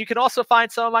 And you can also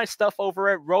find some of my stuff over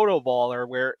at Rotoballer,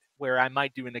 where I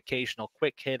might do an occasional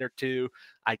quick hit or two.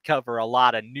 I cover a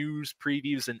lot of news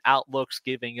previews and outlooks,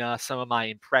 giving some of my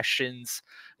impressions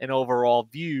and overall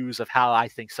views of how I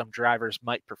think some drivers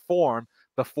might perform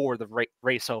before the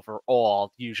race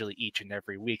overall, usually each and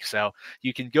every week. So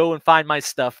you can go and find my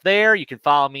stuff there. You can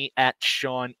follow me at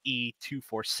Sean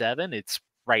E247. It's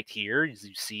right here, as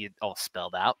you see it all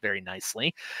spelled out very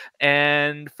nicely.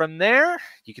 And from there,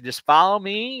 you can just follow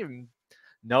me and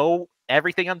know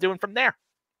everything I'm doing from there.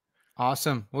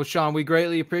 Awesome. Well, Sean, we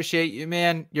greatly appreciate you,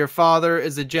 man. Your father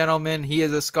is a gentleman. He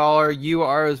is a scholar. You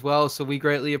are as well. So we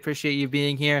greatly appreciate you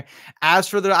being here. As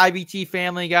for the IBT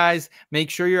family, guys,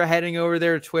 make sure you're heading over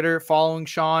there to Twitter, following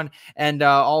Sean and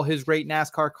all his great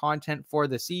NASCAR content for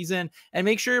the season. And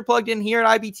make sure you're plugged in here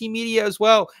at IBT Media as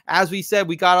well. As we said,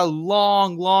 we got a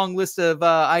long list of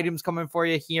items coming for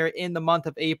you here in the month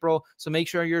of April. So make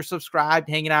sure you're subscribed,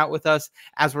 hanging out with us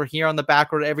as we're here on the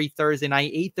Backroad every Thursday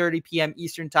night, 8:30 p.m.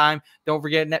 Eastern time. Don't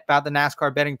forget about the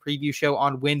NASCAR betting preview show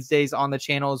on Wednesdays on the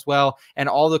channel as well, and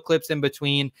all the clips in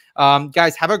between.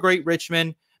 Guys, have a great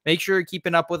Richmond. Make sure you're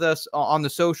keeping up with us on the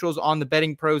socials, on the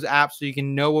Betting Pros app, so you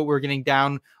can know what we're getting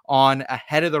down on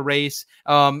ahead of the race.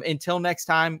 Until next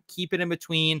time, keep it in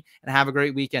between and have a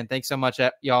great weekend. Thanks so much,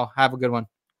 y'all. Have a good one.